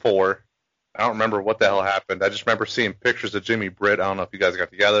 3 and 4. I don't remember what the hell happened. I just remember seeing pictures of Jimmy Britt. I don't know if you guys got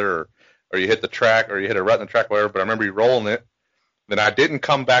together or you hit the track or you hit a rut in the track, whatever. But I remember you rolling it. Then I didn't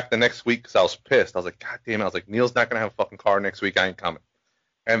come back the next week because I was pissed. I was like, God damn it! I was like, Neal's not gonna have a fucking car next week. I ain't coming.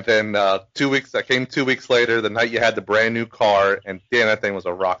 And then I came 2 weeks later, the night you had the brand new car, and damn, that thing was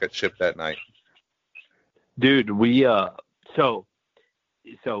a rocket ship that night. Dude, we so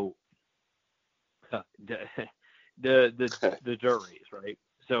the dirt race, right?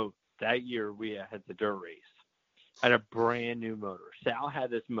 So that year we had the dirt race. I had a brand new motor. Sal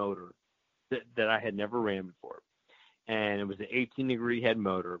had this motor that I had never ran before, and it was an 18-degree head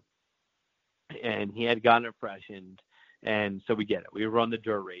motor, and he had gotten it freshened. And so we get it. We run the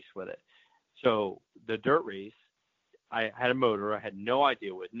dirt race with it. So the dirt race, I had a motor I had no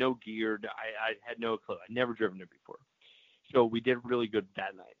idea with, no gear. I had no clue. I'd never driven it before. So we did really good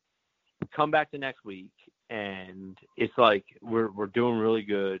that night. We come back the next week, and it's we're doing really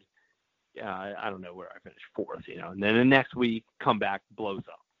good. I don't know where I finished 4th, And then the next week, come back, blows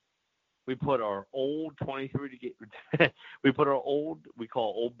up. We put our old 23 we call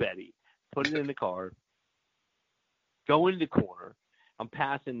Old Betty, put it in the car. Go into the corner. I'm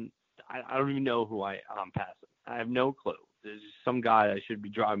passing. I don't even know who I'm passing. I have no clue. There's some guy I should be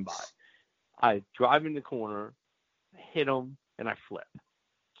driving by. I drive in the corner, hit him, and I flip.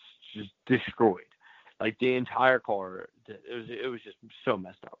 Just destroyed. The entire car. It was just so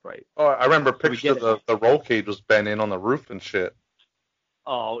messed up, right? Oh, I remember pictures of the roll cage was bent in on the roof and shit.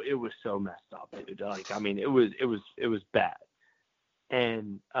 Oh, it was so messed up, dude. It was bad.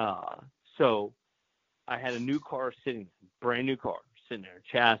 And so I had a new car sitting there, brand new car sitting there,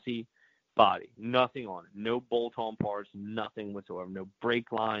 chassis, body, nothing on it, no bolt-on parts, nothing whatsoever, no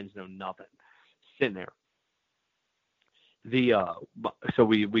brake lines, no nothing, sitting there. So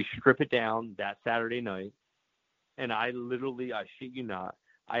we strip it down that Saturday night, and I shit you not,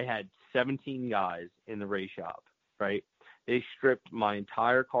 I had 17 guys in the race shop, right? They stripped my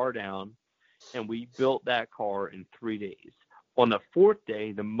entire car down, and we built that car in 3 days. On the fourth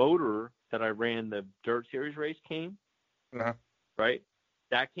day, the motor that I ran the Dirt Series race came, right?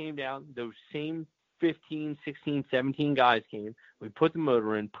 That came down. Those same 15, 16, 17 guys came. We put the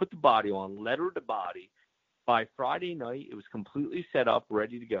motor in, put the body on, lettered the body. By Friday night, it was completely set up,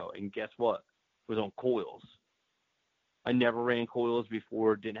 ready to go. And guess what? It was on coils. I never ran coils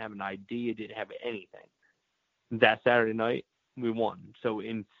before, didn't have an idea, didn't have anything. That Saturday night, we won. So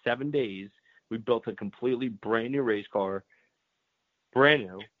in 7 days, we built a completely brand new race car, brand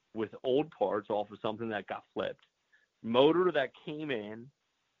new, with old parts off of something that got flipped, motor that came in,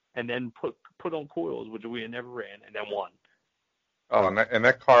 and then put on coils, which we had never ran, and then won. Oh, and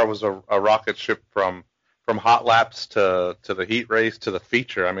that car was a rocket ship from hot laps to the heat race to the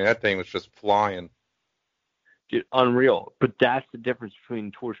feature. I mean, that thing was just flying. Dude, unreal. But that's the difference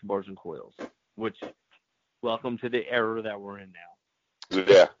between torsion bars and coils, which, welcome to the era that we're in now.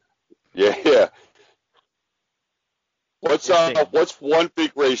 Yeah. What's one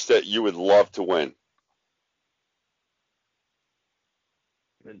big race that you would love to win?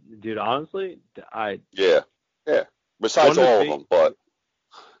 Dude, honestly, Yeah. Besides all of them, but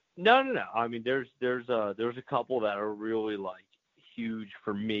no. I mean, there's a couple that are really like huge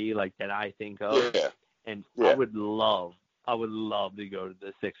for me, like that I think of. Yeah. And I would love to go to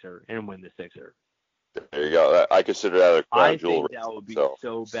the Sixer and win the Sixer. There you go. I consider that a crown jewel race. I think that would be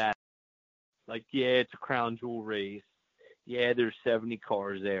so bad. Like, yeah, it's a crown jewel race. Yeah, there's 70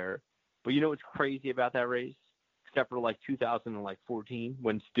 cars there. But you know what's crazy about that race? Except for like 2014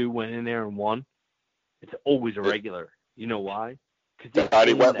 when Stu went in there and won. It's always a regular. You know why? Because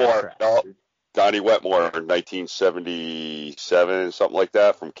Donnie Wetmore. Donnie Wetmore in 1977, something like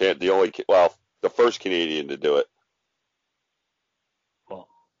that. The first Canadian to do it. Well,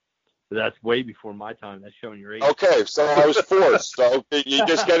 that's way before my time. That's showing your age. Okay, so I was forced. So you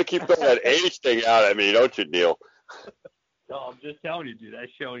just got to keep throwing that age thing out at me, don't you, Neil? No, I'm just telling you, dude.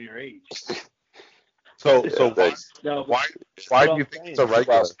 That's showing your age. So why do you think it's a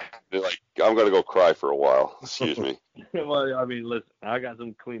regular? Like, I'm gonna go cry for a while. Excuse me. Well, I mean, listen, I got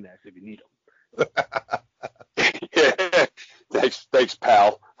some Kleenex if you need them. Yeah. Thanks,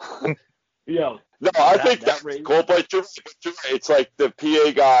 pal. Yo, no, I think that's cool, but you're right. It's like the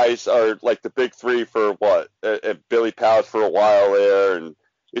PA guys are like the big three for what? Billy Powers for a while there, and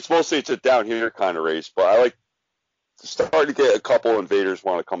it's a down here kind of race. But I like starting to get a couple invaders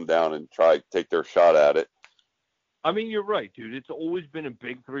want to come down and try to take their shot at it. I mean, you're right, dude. It's always been a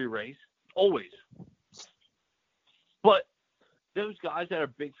big three race, always. But those guys that are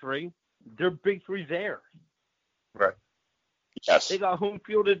big three, they're big three there. Right. Yes. They got home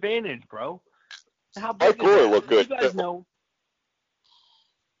field advantage, bro. How big cool it look good. You guys know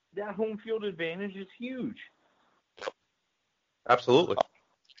that home field advantage is huge. Absolutely.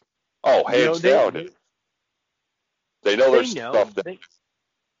 Oh, hands down. They know their stuff.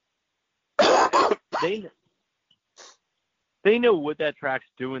 They know what that track's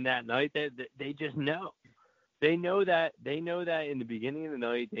doing that night. They just know. They know that in the beginning of the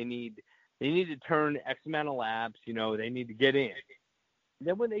night they need to turn X amount of laps. You know, they need to get in.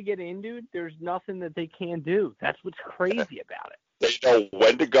 Then when they get in, dude, there's nothing that they can't do. That's what's crazy about it. They know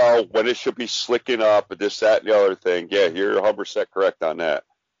when to go, when it should be slicking up, and this, that, and the other thing. Yeah, you're 100% correct on that.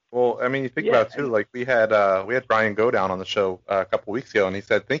 Well, I mean, you think about it too. Like we had Brian go down on the show a couple weeks ago, and he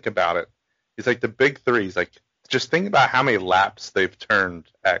said, think about it. He's like the big three. He's like, just think about how many laps they've turned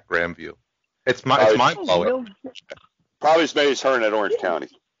at Grandview. It's mind blowing. Probably as many as Hearn at Orange County.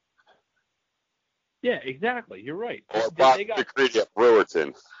 Yeah, exactly. You're right. Or Bob McCready at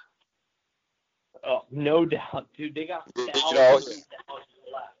Brewerton. Oh, no doubt, dude. They got thousands of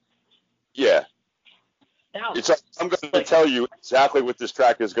laps. Yeah. Thousands. I'm going to tell you exactly what this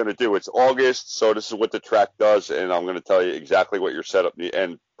track is going to do. It's August, so this is what the track does, and I'm going to tell you exactly what your setup needs,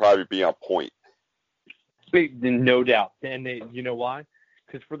 and probably be on point. No doubt. And you know why?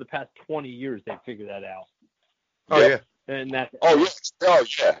 Because for the past 20 years, they figured that out. Oh, yeah. And that's yeah.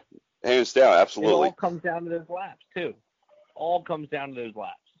 Hands down, absolutely. It all comes down to those laps, too. All comes down to those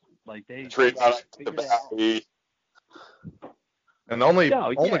laps. Like, they figured it out. And and I mean,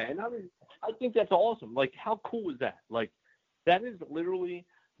 I think that's awesome. Like, how cool is that? Like, that is literally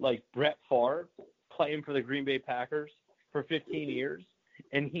like Brett Favre playing for the Green Bay Packers for 15 years,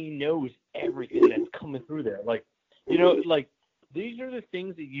 and he knows everything that's coming through there. Like, you know, like, these are the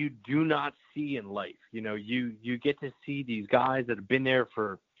things that you do not see in life. You know, you get to see these guys that have been there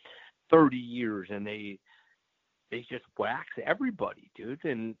for 30 years, and they just wax everybody, dude,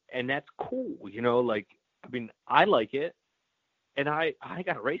 and that's cool. You know, like, I mean, I like it. And I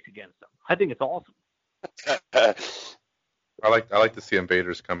got to race against them. I think it's awesome. I like to see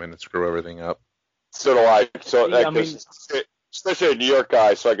invaders come in and screw everything up. So do I. So Yeah, especially a New York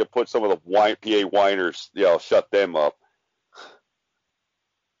guy, so I could put some of the PA whiners, shut them up.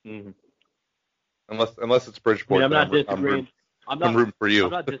 Mhm. Unless it's Bridgeport, I'm not disagreeing. I'm rooting for you.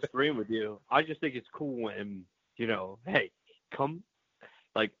 I'm not disagreeing with you. I just think it's cool when, hey, come.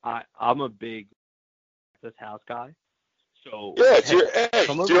 Like I'm a big this house guy. So Yeah,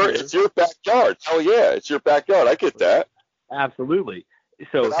 it's your backyard. Oh yeah, it's your backyard. I get that. Absolutely.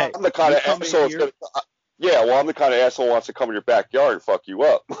 So hey, I'm the kind of asshole. I'm the kind of asshole who wants to come in your backyard and fuck you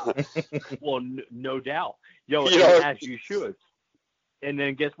up. Well, no doubt. As you should. And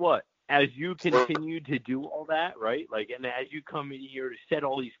then guess what? As you continue to do all that, right? And as you come in here to set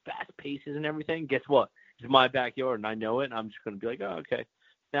all these fast paces and everything, guess what? It's my backyard, and I know it, and I'm just going to be like, oh, okay.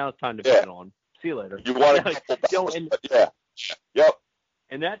 Now it's time to put it on. See you later. You want to Yep.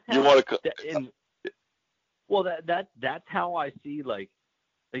 And that's how you want to. Well, that's how I see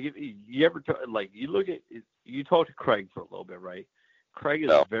if you ever you talk to Craig for a little bit, right? Craig is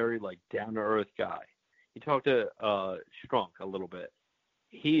a very down to earth guy. You talk to Strunk a little bit.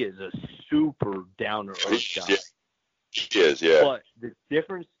 He is a super down to earth guy. He is, yeah. But the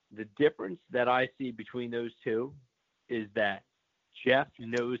difference that I see between those two is that Jeff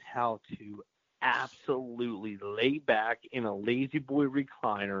knows how to absolutely lay back in a lazy boy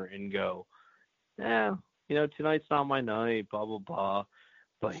recliner and go, tonight's not my night, blah, blah, blah.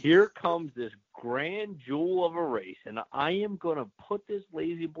 But here comes this grand jewel of a race, and I am going to put this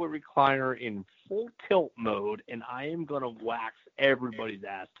lazy boy recliner in full tilt mode, and I am going to wax everybody's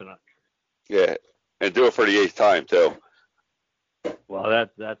ass tonight. Yeah, and do it for the 8th time, too. Well,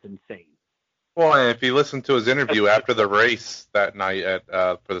 that's insane. Well, and if you listen to his interview after the race that night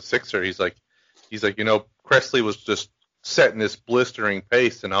for the Sixer, he's like, Presley was just setting this blistering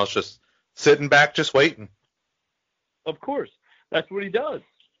pace, and I was just sitting back, just waiting. Of course. That's what he does.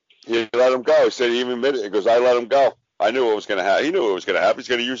 He let him go. He said he even admitted it. He goes, I let him go. I knew what was going to happen. He knew what was going to happen. He's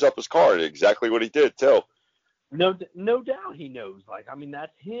going to use up his car. And exactly what he did, too. No doubt he knows.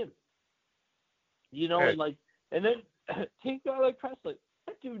 That's him. Right. And then take a guy like Presley.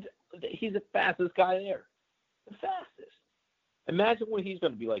 That dude, he's the fastest guy there. The fastest. Imagine what he's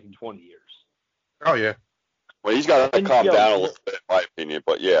going to be like in 20 years. Oh, yeah. Well, he's got to calm down a little bit, in my opinion.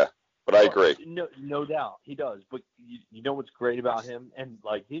 But, yeah. But I agree. No doubt. He does. But you know what's great about him? And,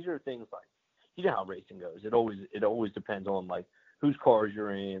 these are things you know how racing goes. It always depends on, whose cars you're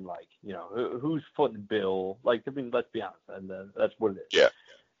in, who's footing the bill. Let's be honest. And that's what it is. Yeah.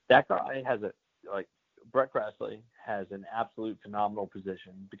 That guy has Brett Presley has an absolute phenomenal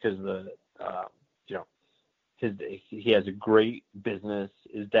position because of the, he has a great business.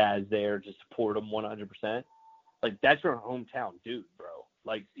 His dad's there to support him 100%. That's your hometown dude, bro.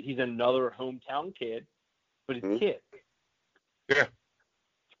 He's another hometown kid, but he's a kid. Yeah.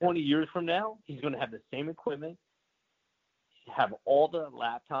 20 years from now, he's going to have the same equipment, have all the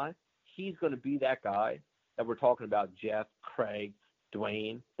lap time. He's going to be that guy that we're talking about, Jeff, Craig,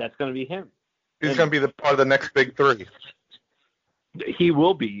 Dwayne. That's going to be him. He's going to be the part of the next big three. He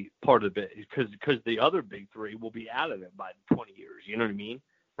will be part of it because the other big three will be out of it by 20 years. You know what I mean?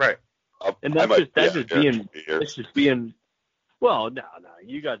 Right. And that's just being. Well, no,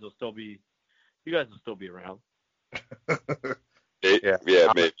 you guys will still be around. Yeah,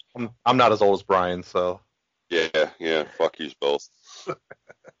 maybe. I'm not as old as Brian, so. Yeah. Fuck you both.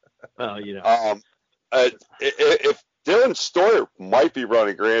 Well, if Dylan Stewart might be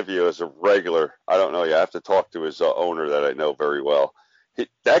running Grandview as a regular, I don't know. You have to talk to his owner that I know very well.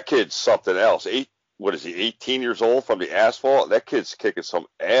 That kid's something else. 18 years old from the asphalt? That kid's kicking some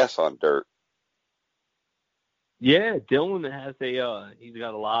ass on dirt. Yeah, Dylan has he's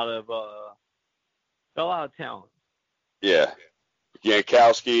got a lot of talent. Yeah.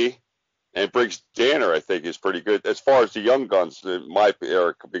 Yankowski and Briggs Danner, I think, is pretty good. As far as the young guns, are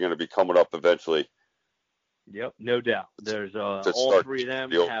going to be coming up eventually. Yep, no doubt. There's all three of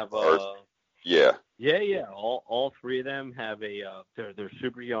them have yeah. Yeah. All three of them have they're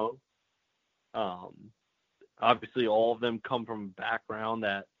super young. Obviously all of them come from a background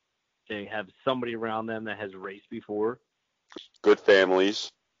that they have somebody around them that has raced before. Good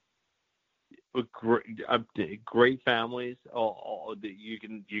families. Great families. You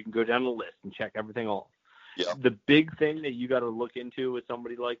can go down the list and check everything off. Yeah. The big thing that you got to look into with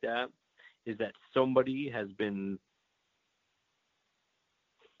somebody like that is that somebody has been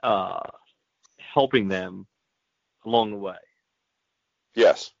helping them along the way.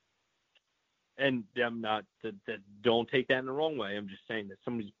 Yes. And I'm not that don't take that in the wrong way. I'm just saying that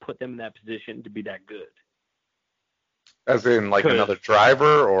somebody's put them in that position to be that good. As in another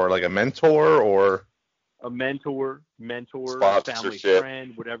driver or a mentor or? a mentor, family sponsorship,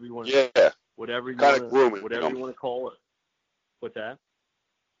 friend, whatever you want. Yeah, whatever you kind of want, grooming whatever them. you want to call it. What's that?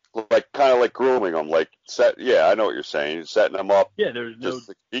 Like kind of like grooming them, like Yeah, I know what you're saying. Setting them up. Yeah, there's no. Just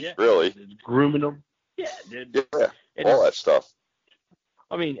to compete, Yeah, really. grooming them. Yeah, dude. Yeah, And all that stuff.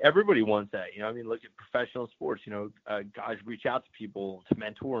 I mean, everybody wants that. I mean, look at professional sports. Guys reach out to people to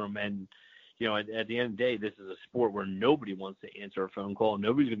mentor them, and at the end of the day, this is a sport where nobody wants to answer a phone call.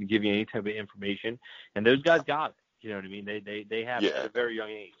 Nobody's going to give you any type of information, and those guys got it. You know what I mean? They have it at a very young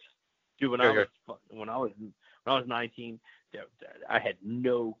age. Dude, when I was 19, I had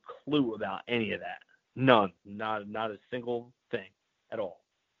no clue about any of that. None. Not a single thing at all.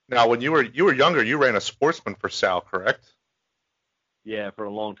 Now, when you were younger, you ran a Sportsman for Sal, correct? Yeah, for a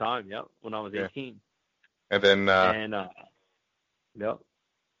long time. Yep. When I was 18. And then yep.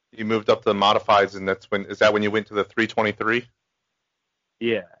 You moved up to the modifieds, and is that when you went to the 323?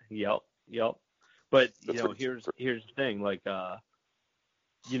 Yeah. Yep. But here's the thing. Like,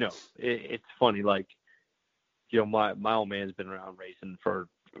 it's funny. Like, my old man's been around racing for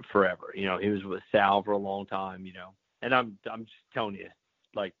forever. He was with Sal for a long time. And I'm just telling you,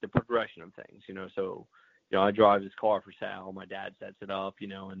 like, the progression of things. So I drive his car for Sal. My dad sets it up.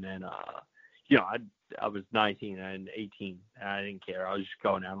 And then I was 19 and 18. And I didn't care. I was just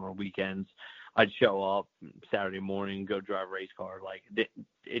going out on weekends. I'd show up Saturday morning, go drive a race car. Like,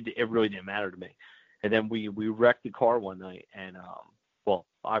 it really didn't matter to me. And then we wrecked the car one night, and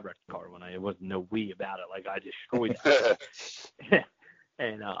I wrecked the car one night. It wasn't no we about it. Like, I destroyed it.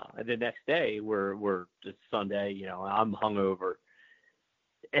 And the next day, we're it's Sunday. I'm hungover,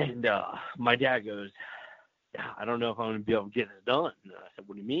 and my dad goes, I don't know if I'm going to be able to get this done. And I said,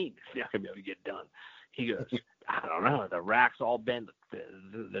 what do you mean you're not going to be able to get it done? He goes, I don't know. The rack's all bent.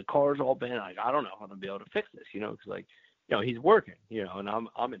 The car's all bent. Like, I don't know if I'm going to be able to fix this, because like, he's working, and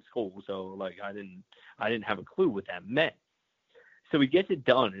I'm in school. So like, I didn't have a clue what that meant. So he gets it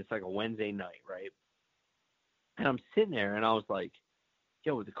done. It's like a Wednesday night. Right. And I'm sitting there and I was like,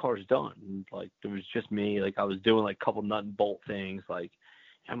 yo, the car's done. And like, it was just me. Like, I was doing like a couple nut and bolt things. Like,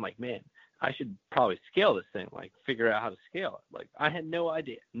 I'm like, man, I should probably scale this thing, like figure out how to scale it. Like, I had no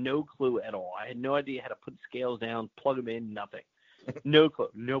idea, no clue at all. I had no idea how to put scales down, plug them in, nothing. No clue.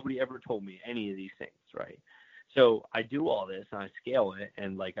 Nobody ever told me any of these things, right? So I do all this and I scale it,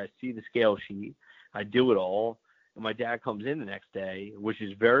 and like, I see the scale sheet, I do it all, and my dad comes in the next day, which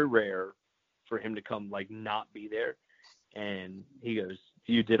is very rare for him to come, like, not be there. And he goes,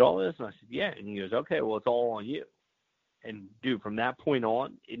 you did all this? And I said, yeah. And he goes, okay, well, it's all on you. And dude, from that point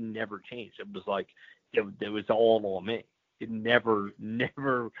on, it never changed. It was like, it was all on me. It never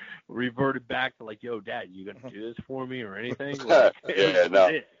reverted back to like, yo, Dad, you gonna do this for me or anything? Like, yeah,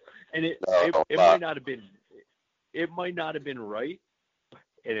 no. And it might not have been right,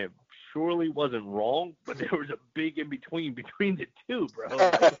 and it surely wasn't wrong, but there was a big in between the two, bro.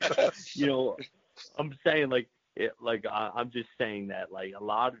 I'm saying I'm just saying that, like, a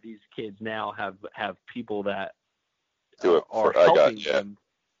lot of these kids now have people that are helping them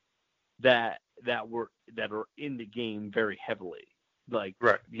that are in the game very heavily. Like,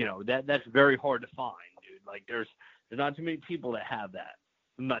 right. That's very hard to find, dude. Like, there's not too many people that have that.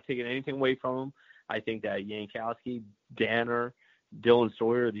 I'm not taking anything away from them. I think that Yankowski, Danner, Dylan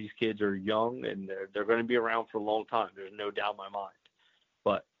Sawyer, these kids are young and they're going to be around for a long time. There's no doubt in my mind.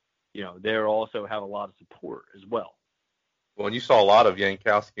 But they also have a lot of support as well. Well, and you saw a lot of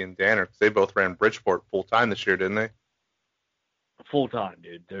Yankowski and Danner because they both ran Bridgeport full time this year, didn't they? Full time,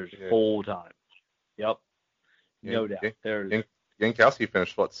 dude. There's full time. Yep. No doubt. Yankowski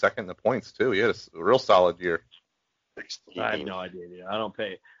finished second in the points too. He had a real solid year. I have no idea, dude. I don't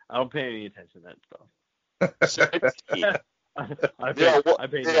pay any attention to that stuff. 16. I pay no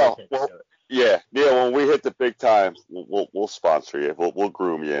attention to it. Yeah, Neil, when we hit the big time, we'll sponsor you. We'll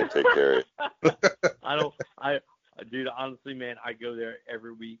groom you and take care of you. Dude, honestly, man, I go there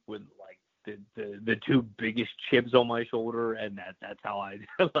every week with like the two biggest chips on my shoulder, and that's how I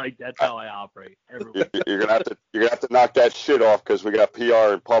operate every week. You're gonna have to knock that shit off because we got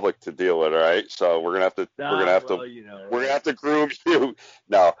PR in public to deal with, all right? So we're gonna have to groom you.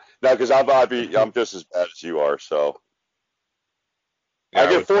 No, because I'm just as bad as you are. So yeah, I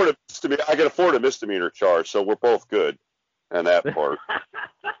can afford a misdemeanor charge, so we're both good in that part.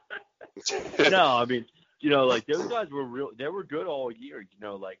 No, I mean, like, those guys they were good all year,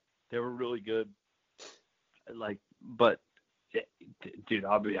 like, they were really good. Like, but dude,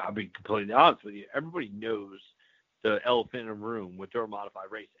 I'll be completely honest with you. Everybody knows the elephant in the room with dirt modified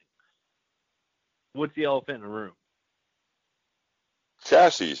racing. What's the elephant in the room?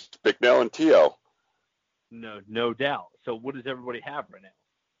 Chassis, Bicknell and Tio. No doubt. So what does everybody have right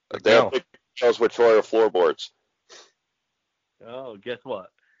now? They have Those with Troyer floorboards. Oh, guess what?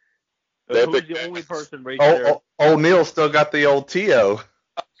 They're Who's big the only person right there? Oh, Neil still got the old Tio.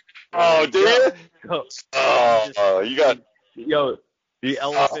 Oh, do you? So, You got. Yo, the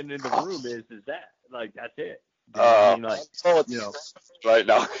elephant in the room is that. Like, that's it. I mean, like, you know. Right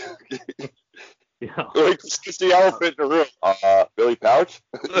now. You know. It's the elephant in the room. Billy Pouch?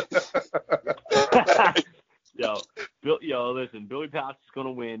 Listen, Billy Pouch is going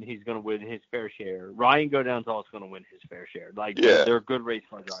to win. He's going to win his fair share. Ryan Godown's also going to win his fair share. Like, they're good race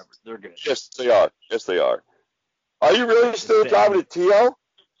car drivers. They're good. Yes, they are. Yes, they are. Are you really still driving a TO?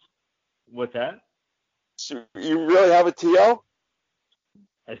 What's that? You really have a TO?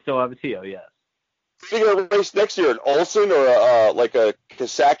 I still have a TO, yes. Are you going to race next year an Olsen or like a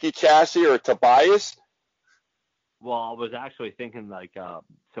Kawasaki chassis or a Tobias? Well, I was actually thinking like,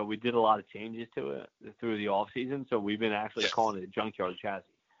 so we did a lot of changes to it through the off season. So we've been actually calling it a junkyard chassis.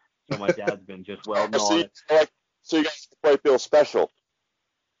 So my dad's been just welding on it. So you guys quite feel special.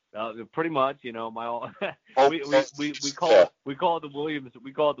 Pretty much, you know, we call it the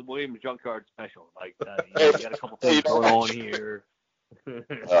Williams junkyard special. Like, you got a couple things going on here.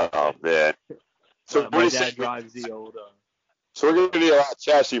 Oh man. So my dad drives the old. So we're gonna need a lot of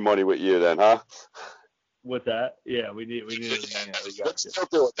chassis money with you then, huh? What's that? Yeah, we need. Yeah, we got Let's still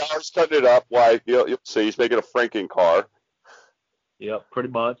do it. Dollar's cutting it up. Why? You'll see. He's making a Franken car. Yep, pretty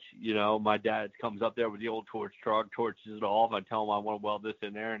much. You know, my dad comes up there with the old torch truck, torches it off. I tell him I want to weld this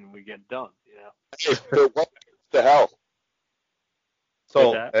in there, and we get it done. You know. What the hell?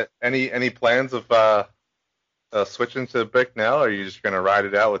 So, any plans of switching to Bick now? Or are you just gonna ride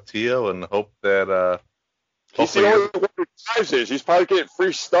it out with Tio and hope that? He's the only one who drives it. He's probably getting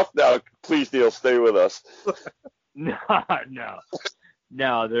free stuff now. Please, Neil, stay with us. No.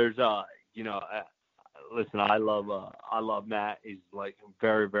 There's listen, I love Matt. He's like a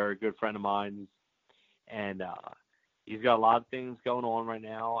very, very good friend of mine, and he's got a lot of things going on right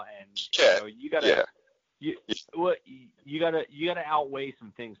now. And you gotta outweigh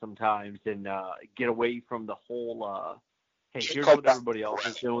some things sometimes and get away from the whole. Hey, here's what everybody else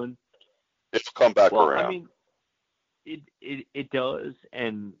is doing. It'll come back around. I mean, it does,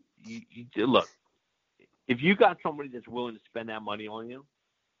 and you look. If you got somebody that's willing to spend that money on you,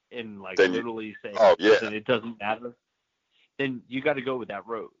 and like literally say, listen, it doesn't matter, then you got to go with that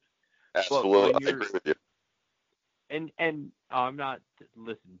road. Absolutely, I agree with you. And I'm not.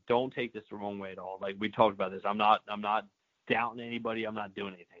 Listen, don't take this the wrong way at all. Like we talked about this, I'm not doubting anybody. I'm not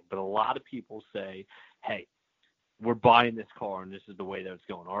doing anything. But a lot of people say, hey, we're buying this car, and this is the way that it's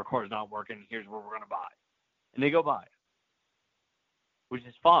going. Our car's not working. Here's what we're gonna buy. And they go buy it, which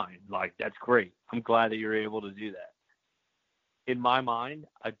is fine. Like, that's great. I'm glad that you're able to do that. In my mind,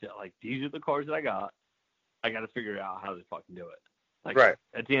 these are the cars that I got. I got to figure out how to fucking do it. Like, right.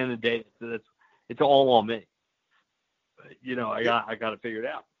 At the end of the day, it's all on me. But, you know, I got to figure it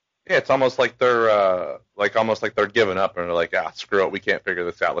out. Yeah, it's almost like they're giving up and they're like, screw it, we can't figure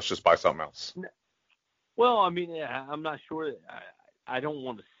this out. Let's just buy something else. Well, I mean, I'm not sure. I don't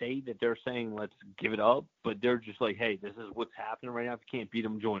want to say that they're saying let's give it up, but they're just like, hey, this is what's happening right now. If you can't beat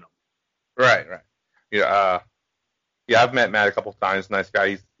them, join them. Right. Yeah. I've met Matt a couple of times. Nice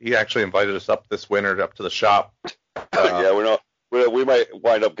guy. He actually invited us up this winter up to the shop. We might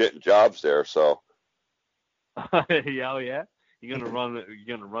wind up getting jobs there. So. Yeah. You're gonna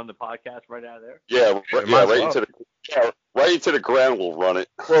run the podcast right out of there. Right into the ground. We'll run it.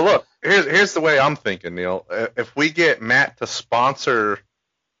 Well, look, here's the way I'm thinking, Neil. If we get Matt to sponsor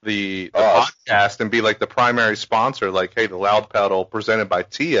the podcast and be like the primary sponsor, like, hey, the Loud Pedal presented by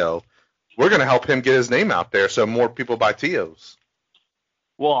Tio, we're gonna help him get his name out there so more people buy Tios.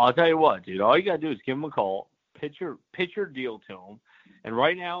 Well, I'll tell you what, dude. All you gotta do is give him a call, pitch your deal to him, and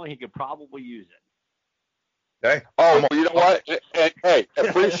right now he could probably use it. Hey. Oh, you know what? Hey,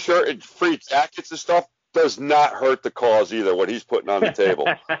 a free shirt and free jackets and stuff does not hurt the cause either, what he's putting on the table.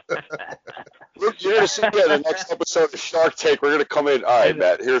 You're going to see in the next episode of Shark Tank, we're going to come in, all right,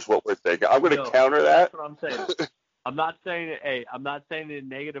 Matt, here's what we're thinking. I'm going to counter that. That's what I'm saying. I'm not saying it in a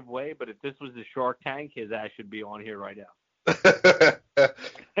negative way, but if this was the Shark Tank, his ass should be on here right now. I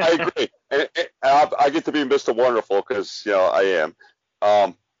agree. And I get to be Mr. Wonderful because, I am.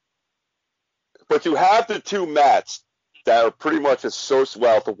 But you have the two Matts that are pretty much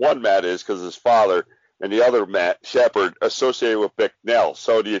associated. The one Matt is because his father, and the other Matt Shepard associated with Bicknell.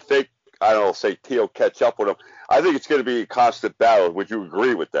 So do you think, I don't know, say Tio catch up with him? I think it's going to be a constant battle. Would you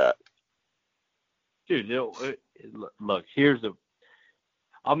agree with that? Dude, look,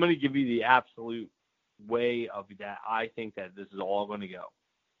 I'm going to give you the absolute way of that. I think that this is all going to go.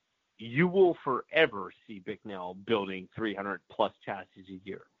 You will forever see Bicknell building 300 plus chassis a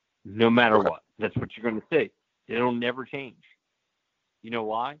year. no matter what. That's what you're going to see. It'll never change. You know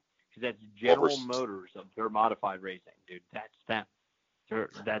why? Because that's General Motors of dirt modified racing, dude. That's them.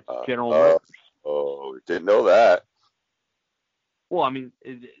 That's General Motors. Oh, didn't know that. Well, I mean,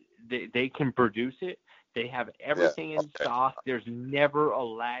 they can produce it. They have everything in stock. There's never a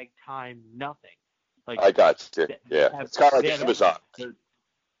lag time, nothing. Like I got you. Yeah, it's kind of like Amazon.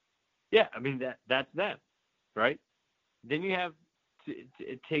 Yeah, I mean that's them, right? Then you have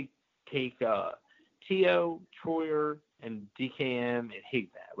take T.O., Troyer, and DKM and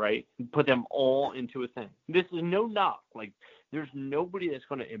Higbat, right? And put them all into a thing. This is no knock. Like, there's nobody that's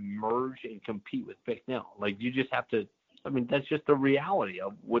going to emerge and compete with Bicknell. Like, you just have to. I mean, that's just the reality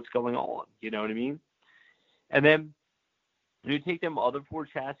of what's going on. You know what I mean? And then you take them other four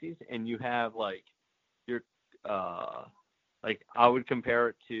chassis, and you have like your like I would compare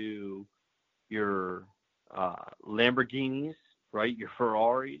it to your Lamborghinis, right? Your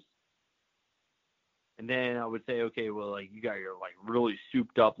Ferraris. And then I would say, okay, well, like you got your like really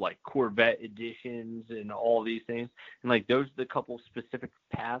souped up like Corvette editions and all these things, and like those are the couple specific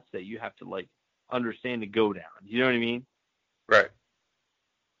paths that you have to like understand to go down. You know what I mean? Right.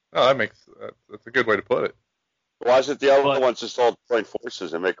 Oh, that's a good way to put it. Why isn't the other ones just all join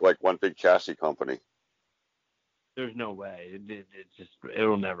forces and make like one big chassis company? There's no way.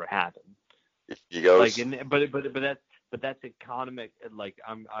 It'll never happen. You go like, but that's economic. Like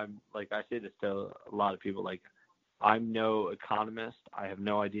I'm like I say this to a lot of people. Like I'm no economist. I have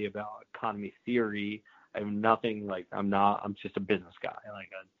no idea about economy theory. I have nothing. Like I'm just a business guy.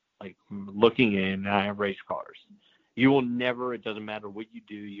 Like looking in. I have race cars. You will never. It doesn't matter what you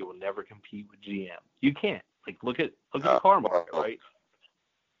do. You will never compete with GM. You can't. Like look at the car market, right?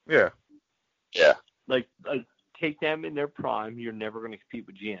 Yeah. Yeah. Like take them in their prime. You're never going to compete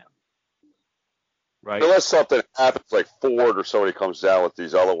with GM. Right. Unless something happens, like Ford or somebody comes down with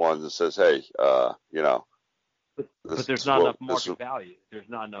these other ones and says, "Hey, you know." But there's not enough market value. There's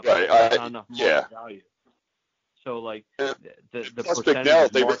not enough. There's not enough market value. So like the percentage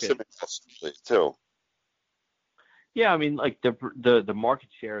of market too. Yeah, I mean like the market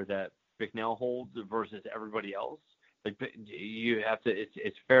share that Bicknell holds versus everybody else. Like you have to.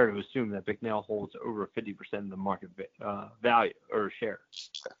 It's fair to assume that Bicknell holds over 50% of the market value or share.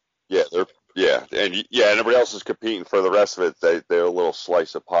 Yeah, and everybody else is competing for the rest of it. They're a little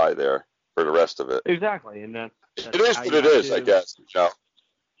slice of pie there for the rest of it. Exactly, and that's it is what it is, I guess. You know?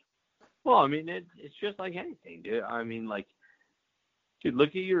 Well, I mean, it's just like anything, dude. I mean, like, dude,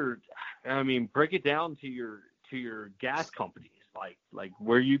 look at break it down to your gas companies, like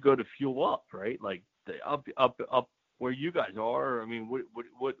where you go to fuel up, right? Like the up where you guys are. I mean,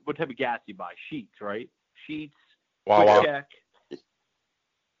 what type of gas do you buy? Sheets, right? Sheets. Wawa. Check.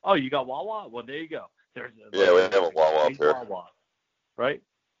 Oh, you got Wawa? Well, there you go. We have a Wawa up here. Wawa, right?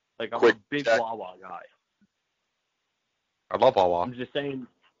 Like, I'm Quick a big check. Wawa guy. I love Wawa. I'm just saying,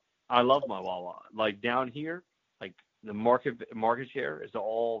 I love my Wawa. Like, down here, like, the market share is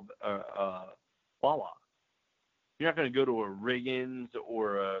all Wawa. You're not going to go to a Riggins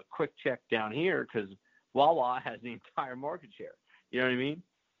or a Quick Check down here because Wawa has the entire market share. You know what I mean?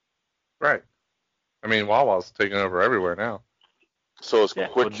 Right. I mean, Wawa's taking over everywhere now. So it's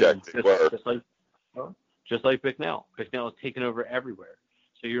Quick Check. Just like Bicknell. Bicknell is taking over everywhere.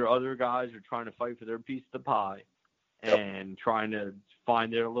 So your other guys are trying to fight for their piece of the pie and trying to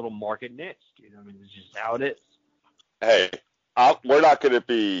find their little market niche. You know, I mean, it's just how it is. Hey, we're not going to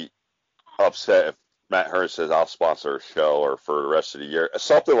be upset if Matt Hearn says I'll sponsor a show or for the rest of the year.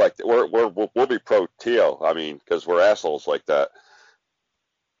 Something like that. We'll be pro Tio. I mean, because we're assholes like that.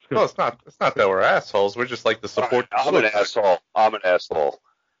 No, it's not. It's not that we're assholes. We're just like the support. I'm an asshole. I'm an asshole.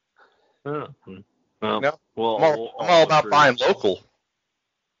 Oh. Well, I'm all about buying local.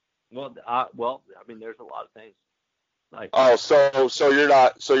 Well, I mean, there's a lot of things. Like, so you're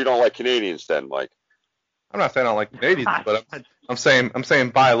not. So you don't like Canadians then, Mike? I'm not saying I don't like Canadians, but I'm saying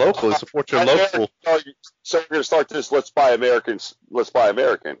buy local, support your local. So we're gonna start this. Let's buy Americans. Let's buy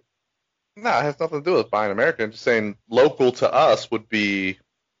American. No, it has nothing to do with buying American. I'm just saying local to us would be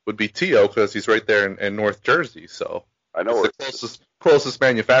Tio because he's right there in North Jersey. So I know the closest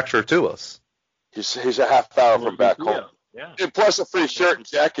manufacturer to us. He's a half hour from back home. Yeah. And plus a free shirt and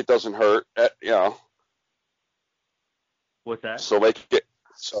jacket doesn't hurt. You know. What's that? So make it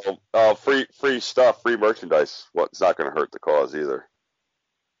free stuff, free merchandise. Well, it's not going to hurt the cause either.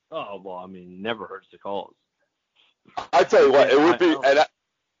 Oh well, I mean, never hurts the cause. I tell you what, it would be, and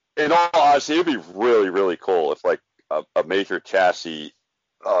in all honesty, it would be really, really cool if like a major chassis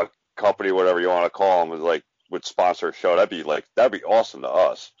company, whatever you want to call them, would sponsor a show. That'd be awesome to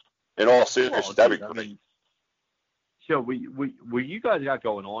us. In all seriousness, that'd be great. So what you guys got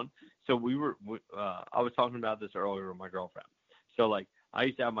going on? So I was talking about this earlier with my girlfriend. So like I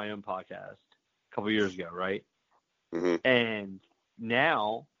used to have my own podcast a couple years ago, right? Mm-hmm. And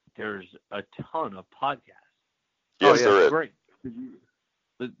now there's a ton of podcasts. Yes, there is. Great.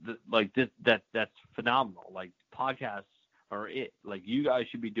 Like this, that's phenomenal. Like podcasts are it. Like you guys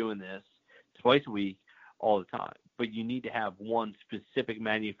should be doing this twice a week, all the time. But you need to have one specific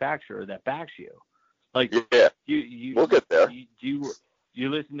manufacturer that backs you. Like we'll get there. Do you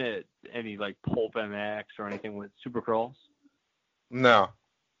listen to any like Pulp MX or anything with Supercross? No.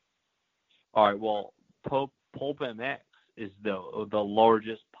 All right. Well, Pulp MX is the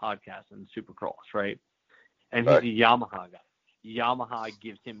largest podcast in Supercross, right? And he's a Yamaha guy. Yamaha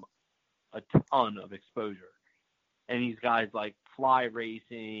gives him a ton of exposure, and these guys like Fly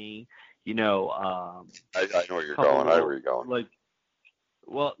Racing, I know where you're going. I know where you're going.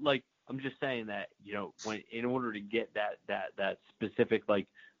 Like I'm just saying that when in order to get that specific like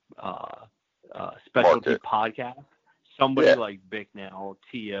specialty podcast, somebody like Bicknell,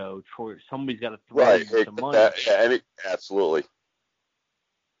 T.O., Troy, somebody's got to throw you some money. Absolutely.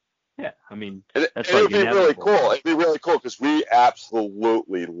 Yeah, I mean, it would be really cool. It'd be really cool because we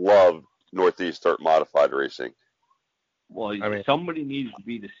absolutely love Northeast Dirt Modified Racing. Well, somebody needs to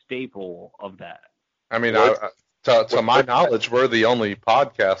be the staple of that. I mean, to my knowledge, we're the only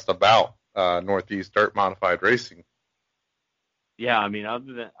podcast about Northeast Dirt Modified Racing. Yeah, I mean,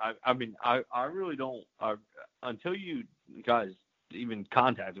 other than I really don't. Until you guys even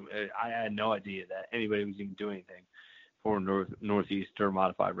contacted me, I had no idea that anybody was even doing anything for Northeast Dirt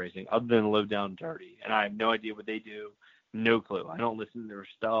Modified Racing other than Live Down Dirty, and I have no idea what they do. No clue. I don't listen to their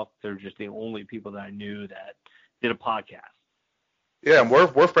stuff. They're just the only people that I knew that did a podcast. Yeah, and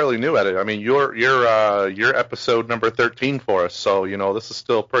we're fairly new at it. I mean, you're episode number 13 for us, so this is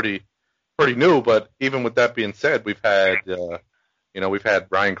still pretty new. But even with that being said, we've had Ryan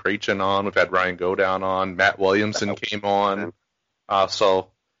Cratchin on, we've had Ryan Godown on, Matt Williamson came on,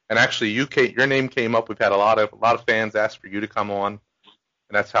 and actually your name came up. We've had a lot of fans ask for you to come on, and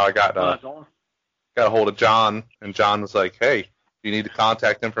that's how I got a hold of John, and John was like, "Hey, you need the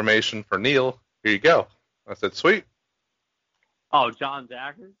contact information for Neal. Here you go." I said, "Sweet." Oh, John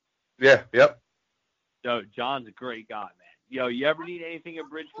Zachary? Yeah, yep. So John's a great guy, man. You ever need anything at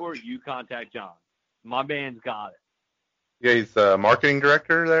Bridgeport, you contact John. My band's got it. Yeah, he's the marketing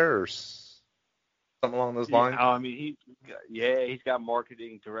director there, or something along those lines. I mean, he's got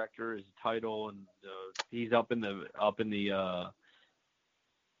marketing director as a title, and he's up in the.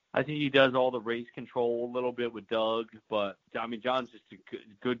 I think he does all the race control a little bit with Doug, but I mean, John's just a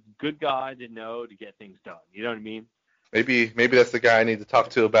good guy to know to get things done. You know what I mean? Maybe that's the guy I need to talk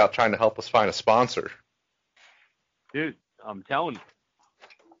to about trying to help us find a sponsor. Dude, I'm telling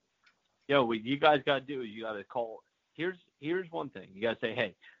you. What you guys got to do is you got to call. Here's one thing. You got to say,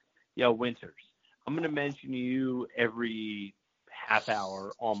 hey, Winters, I'm going to mention you every half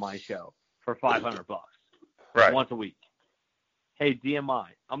hour on my show for $500. Right. Once a week. Hey, DMI,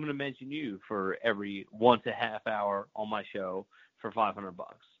 I'm going to mention you for every once a half hour on my show for $500.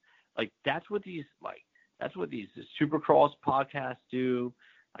 Like that's what these Supercross podcasts do.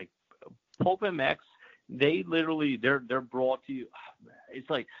 Like Pulp MX, they literally they're brought to you. It's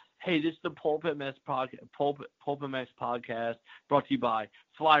like, hey, this is the Pulp MX podcast brought to you by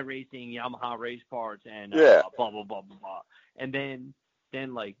Fly Racing, Yamaha Race Parts, and blah blah blah blah blah. And then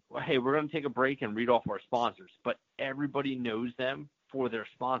like, hey, we're gonna take a break and read off our sponsors, but everybody knows them for their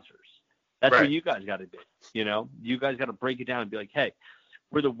sponsors. That's what you guys got to do. You guys got to break it down and be like, hey,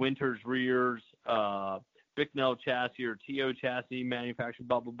 we're the Winters rears, Bicknell chassis or TO chassis manufactured,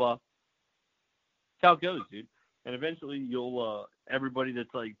 blah blah blah. That's how it goes, dude. And eventually you'll everybody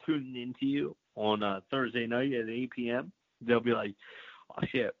that's like tuning into you on Thursday night at 8 p.m. they'll be like, oh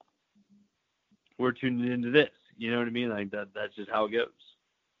shit, we're tuning into this. You know what I mean? Like that's just how it goes.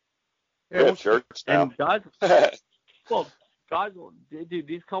 Yeah, sure. And guys, dude,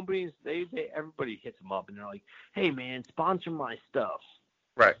 these companies, they everybody hits them up and they're like, hey man, sponsor my stuff.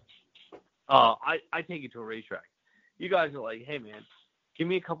 Right. I take it to a racetrack. You guys are like, hey man, give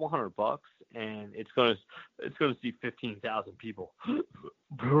me a couple $100 and it's gonna see 15,000 people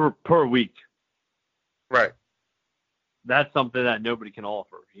per week. Right. That's something that nobody can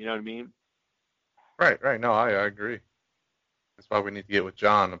offer. You know what I mean? Right. No, I agree. That's why we need to get with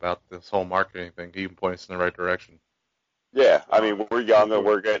John about this whole marketing thing. He can point us in the right direction. Yeah, I mean, we're young and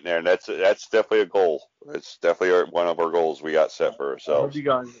we're getting there, and that's definitely a goal. It's definitely one of our goals we got set for ourselves. I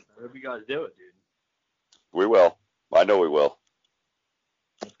hope you guys do it, dude. We will. I know we will.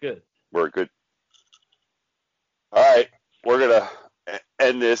 That's good. We're good. All right, we're gonna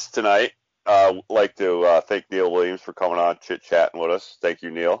end this tonight. like to thank Neal Williams for coming on, chit-chatting with us. Thank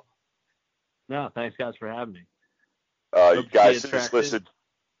you, Neal. No, thanks guys for having me. You guys just listened.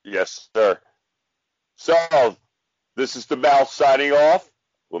 Yes, sir. So, this is the Mouse signing off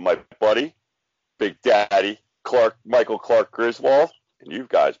with my buddy, Big Daddy Michael Clark Griswold, and you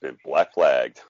guys been black flagged.